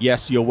only,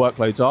 yes, your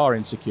workloads are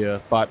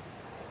insecure, but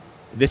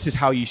this is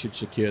how you should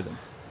secure them.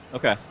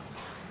 Okay.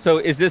 So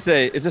is this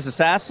a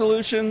SaaS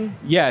solution?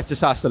 Yeah, it's a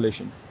SaaS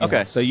solution.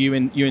 Okay. So you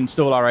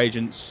install our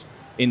agents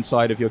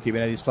inside of your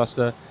Kubernetes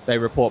cluster. They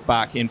report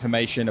back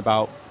information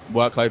about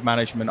workload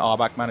management,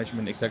 RBAC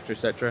management, et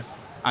cetera,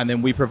 and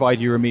then we provide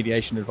you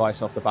remediation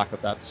advice off the back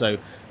of that. So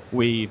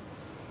we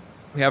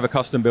have a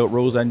custom-built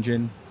rules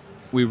engine.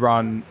 We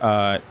run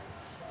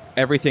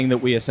everything that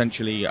we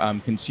essentially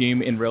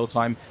consume in real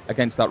time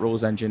against that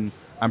rules engine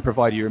and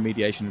provide you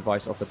remediation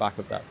advice off the back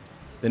of that.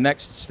 The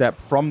next step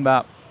from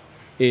that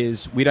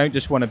is we don't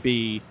just want to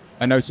be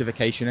a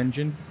notification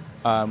engine.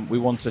 We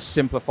want to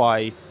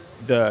simplify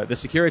the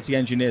security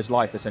engineer's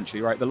life,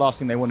 essentially, right? The last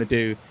thing they want to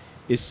do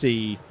is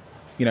see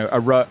a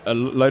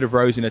load of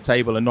rows in a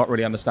table and not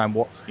really understand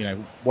what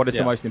is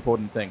the most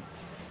important thing.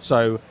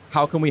 So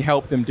how can we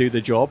help them do the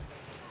job?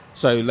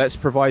 So let's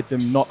provide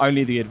them not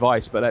only the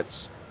advice, but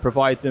let's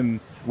provide them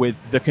with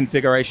the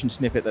configuration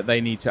snippet that they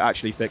need to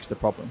actually fix the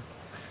problem.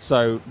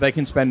 So they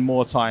can spend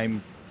more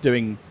time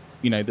doing,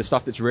 the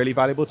stuff that's really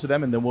valuable to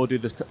them, and then we'll do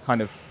this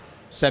kind of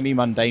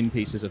semi-mundane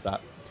pieces of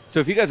that. So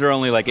if you guys are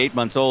only like 8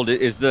 months old,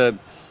 is the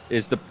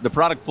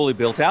product fully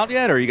built out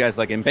yet? Or are you guys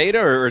like in beta,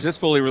 or is this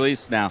fully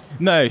released now?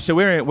 No, so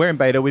we're in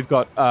beta. We've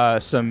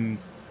got some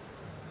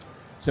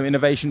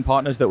innovation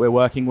partners that we're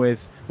working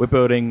with. We're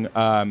building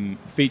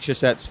feature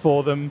sets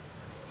for them,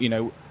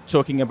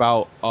 talking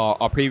about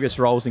our previous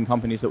roles in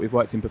companies that we've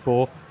worked in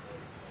before.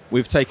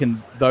 We've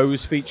taken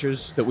those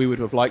features that we would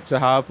have liked to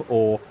have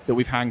or that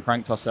we've hand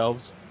cranked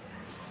ourselves,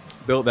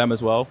 built them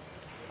as well.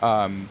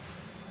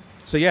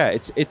 So yeah,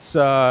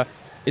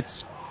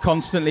 it's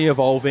constantly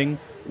evolving,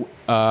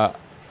 a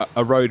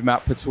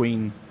roadmap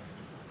between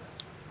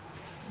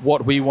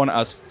what we want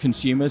as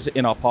consumers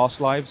in our past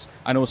lives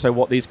and also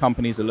what these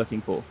companies are looking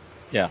for.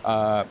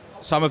 Yeah.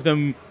 Some of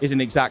them is an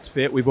exact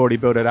fit. We've already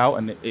built it out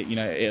and it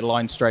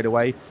aligns straight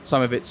away.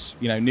 Some of it's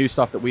new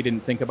stuff that we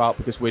didn't think about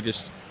because we're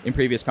just in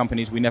previous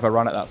companies we never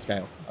run at that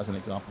scale, as an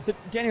example. So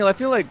Daniel, I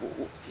feel like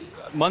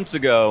months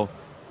ago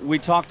we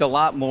talked a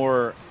lot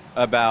more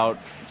about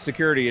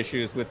security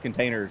issues with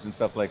containers and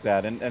stuff like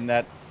that, and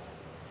that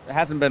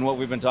hasn't been what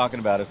we've been talking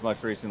about as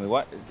much recently.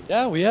 What?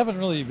 Yeah, we haven't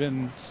really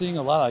been seeing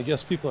a lot. I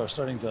guess people are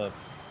starting to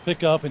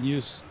pick up and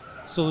use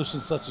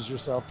solutions such as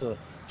yourself to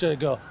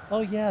go,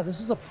 oh yeah,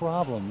 this is a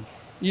problem.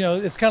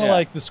 It's kind of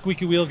like the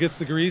squeaky wheel gets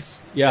the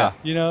grease. Yeah.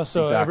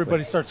 So exactly.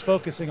 Everybody starts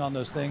focusing on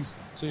those things,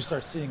 so you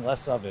start seeing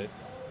less of it.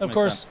 Of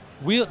course,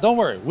 don't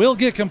worry, we'll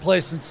get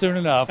complacent soon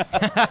enough,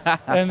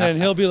 and then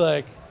he'll be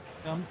like,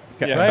 come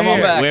on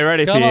back. We're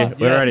ready for you.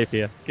 We're ready for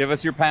you. Give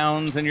us your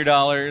pounds and your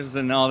dollars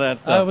and all that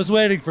stuff. I was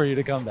waiting for you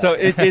to come back. So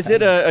is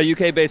it a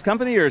UK-based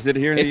company or is it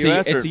here in the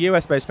US? It's a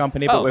US-based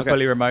company, but we're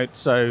fully remote.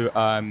 So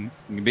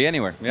it can be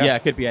anywhere. Yeah,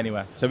 it could be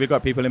anywhere. So we've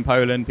got people in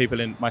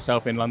Poland,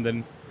 myself in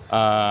London,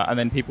 and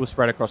then people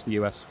spread across the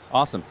US.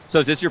 Awesome. So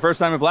is this your first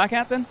time at Black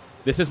Hat then?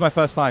 This is my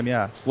first time,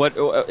 yeah. What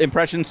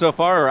impressions so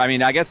far? I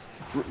mean, I guess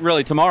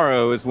really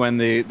tomorrow is when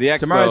the expo.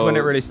 Tomorrow is when it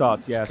really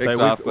starts. Yeah.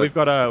 So we've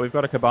got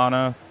a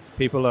cabana.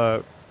 People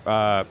are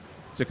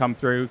to come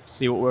through,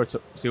 see what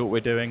we're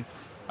doing,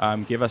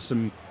 give us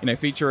some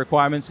feature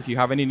requirements if you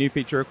have any new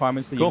feature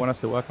requirements that you want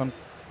us to work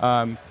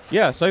on.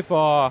 So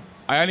far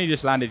I only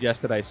just landed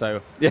yesterday,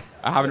 so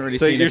I haven't really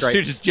seen it. So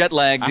you're just jet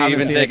lagged to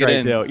even take it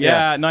in. Deal.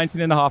 Yeah,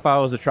 19 and a half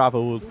hours of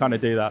travel will kind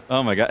of do that.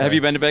 Oh my God. So, have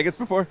you been to Vegas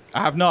before?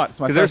 I have not.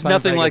 Because there's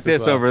nothing like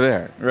this over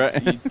there,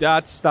 right?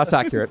 That's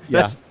accurate.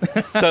 Yeah.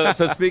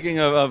 So speaking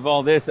of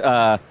all this,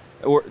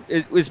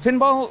 was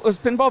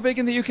pinball big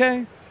in the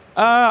UK?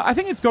 I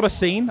think it's got a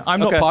scene. I'm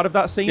not part of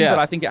that scene, but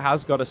I think it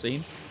has got a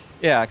scene.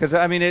 Yeah, because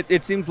I mean,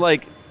 it seems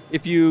like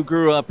if you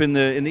grew up in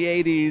the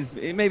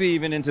 80s, maybe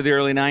even into the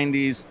early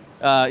 90s,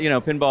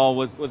 pinball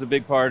was a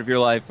big part of your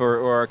life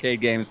or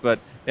arcade games. But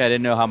I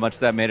didn't know how much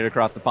that made it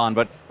across the pond.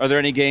 But are there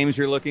any games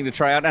you're looking to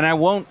try out? And I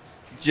won't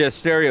just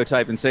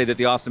stereotype and say that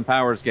the Austin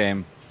Powers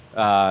game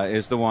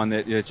is the one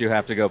that you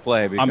have to go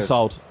play. Because I'm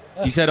sold.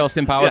 You said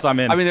Austin Powers, I'm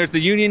in. I mean, there's the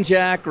Union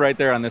Jack right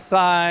there on the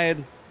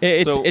side.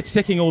 It's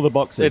ticking all the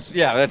boxes.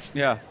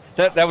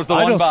 That was the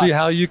one. I don't box. see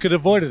how you could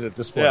avoid it at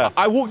this point. Yeah.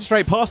 I walked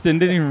straight past it and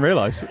didn't even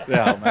realize.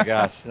 Yeah, oh my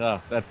gosh.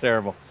 Oh, that's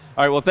terrible.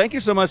 All right, well, thank you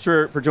so much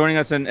for joining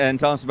us and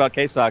telling us about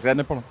KSOC.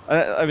 No problem.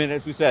 I mean,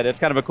 as we said, it's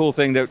kind of a cool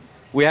thing that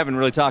we haven't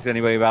really talked to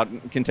anybody about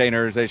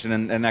containerization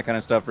and that kind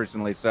of stuff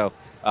recently. So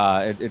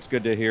it's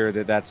good to hear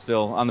that that's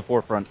still on the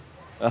forefront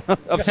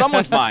of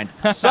someone's mind.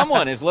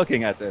 Someone is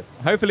looking at this.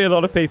 Hopefully a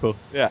lot of people.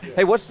 Yeah.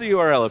 Hey, what's the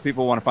URL if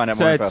people want to find out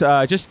more So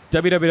info? it's just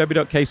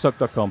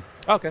www.ksoc.com.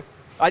 Okay.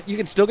 You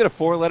can still get a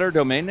 4-letter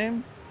domain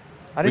name?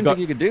 I didn't think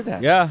you could do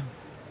that. Yeah.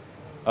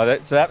 Oh,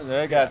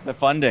 they got the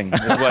funding, is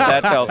what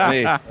that tells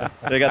me.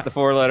 They got the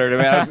 4-letter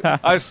domain.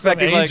 I was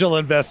expecting Some angel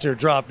investor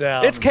dropped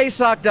down. It's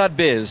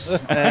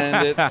ksoc.biz,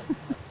 and it's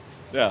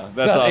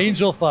that's awesome.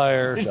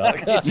 Angelfire.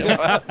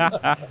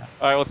 All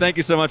right, well, thank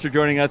you so much for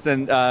joining us,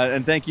 and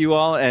thank you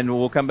all, and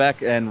we'll come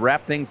back and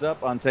wrap things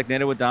up on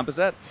Technado with Don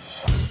Pezet.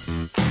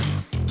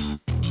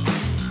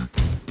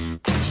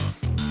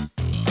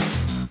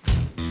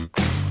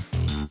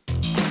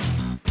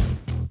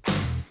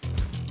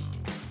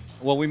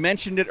 Well, we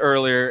mentioned it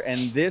earlier, and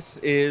this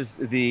is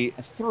the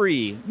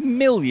 $3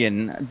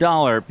 million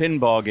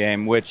pinball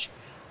game, which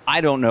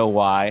I don't know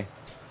why.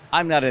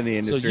 I'm not in the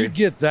industry. So you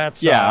get that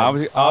side.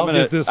 Yeah, I'll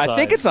get this side. I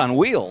think it's on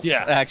wheels,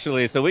 Yeah.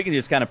 actually, so we can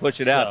just kind of push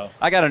it out.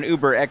 I got an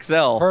Uber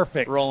XL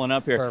rolling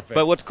up here. Perfect.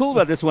 But what's cool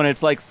about this one,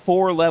 it's like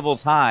 4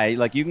 levels high.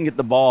 Like, you can get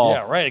the ball.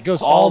 Yeah, right. It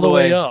goes all the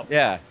way up.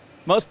 Yeah.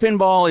 Most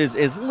pinball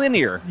is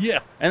linear. Yeah.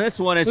 And this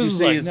one, as you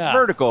see, is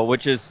vertical,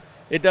 which is...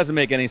 It doesn't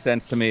make any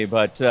sense to me,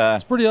 but...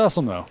 it's pretty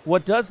awesome, though.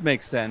 What does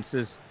make sense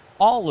is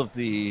all of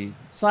the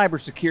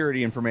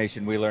cybersecurity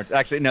information we learned.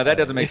 Actually, no, that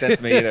doesn't make sense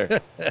to me either.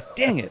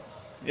 Dang it.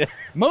 Yeah.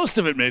 Most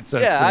of it made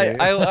sense to me.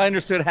 I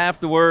understood half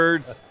the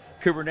words.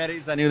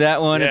 Kubernetes, I knew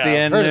that one at the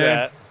end heard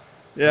there. of that.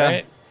 Yeah.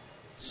 Right?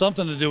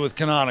 Something to do with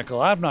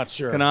Canonical. I'm not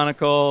sure.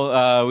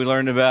 Canonical. We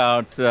learned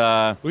about...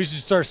 we should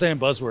start saying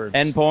buzzwords.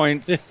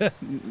 Endpoints.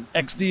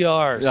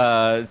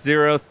 XDRs.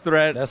 Zero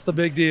threat. That's the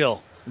big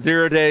deal.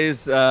 0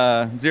 days,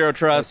 zero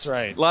trust. That's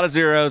right. A lot of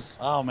zeros.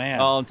 Oh, man.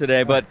 All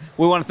today. But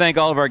we want to thank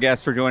all of our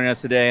guests for joining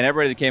us today and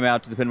everybody that came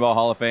out to the Pinball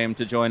Hall of Fame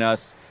to join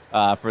us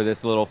for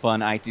this little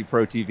fun IT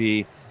Pro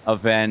TV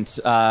event.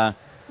 I'm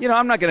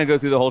not going to go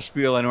through the whole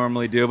spiel I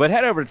normally do, but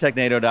head over to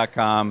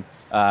technado.com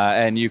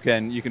and you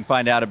can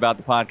find out about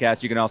the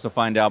podcast. You can also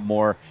find out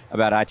more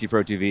about IT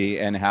Pro TV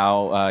and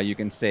how you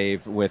can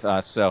save with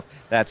us. So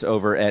that's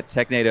over at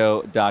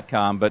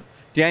technado.com. But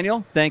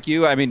Daniel, thank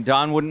you. I mean,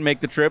 Don wouldn't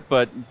make the trip,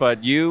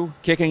 but you,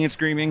 kicking and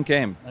screaming,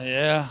 came.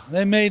 Yeah,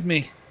 they made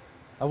me.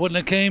 I wouldn't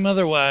have came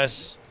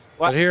otherwise.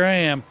 But here I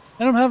am.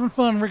 And I'm having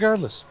fun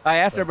regardless. I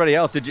asked everybody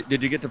else,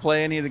 did you get to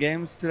play any of the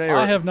games today?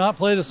 I have not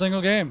played a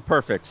single game.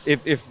 Perfect.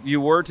 If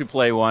you were to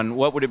play one,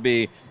 what would it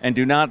be? And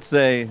do not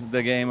say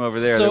the game over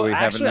there that we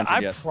haven't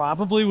mentioned yet. I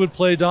probably would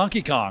play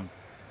Donkey Kong.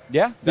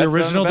 Yeah. The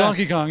original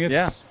Donkey Kong.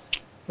 It's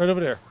right over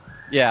there.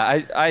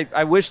 Yeah,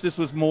 I wish this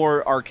was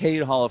more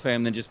arcade Hall of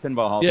Fame than just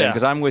Pinball Hall of Fame,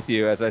 because I'm with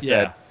you, as I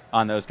said,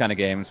 on those kind of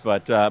games.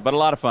 But a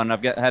lot of fun.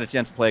 I've had a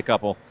chance to play a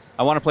couple.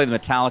 I want to play the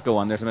Metallica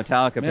one. There's a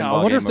Metallica pinball game.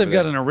 I wonder if they've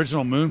got an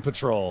original Moon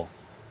Patrol.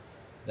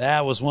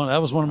 That was one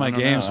of my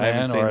games,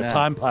 man, or a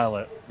Time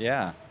Pilot.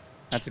 Yeah,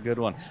 that's a good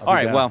one. All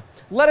right, well,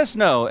 let us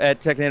know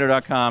at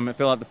technado.com.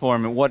 Fill out the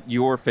form and what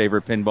your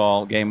favorite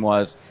pinball game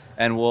was,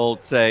 and we'll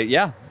say,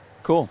 yeah,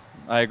 cool,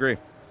 I agree.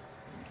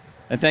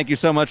 And thank you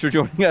so much for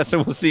joining us,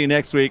 and we'll see you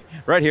next week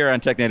right here on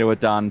Technado with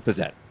Don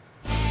Pezet.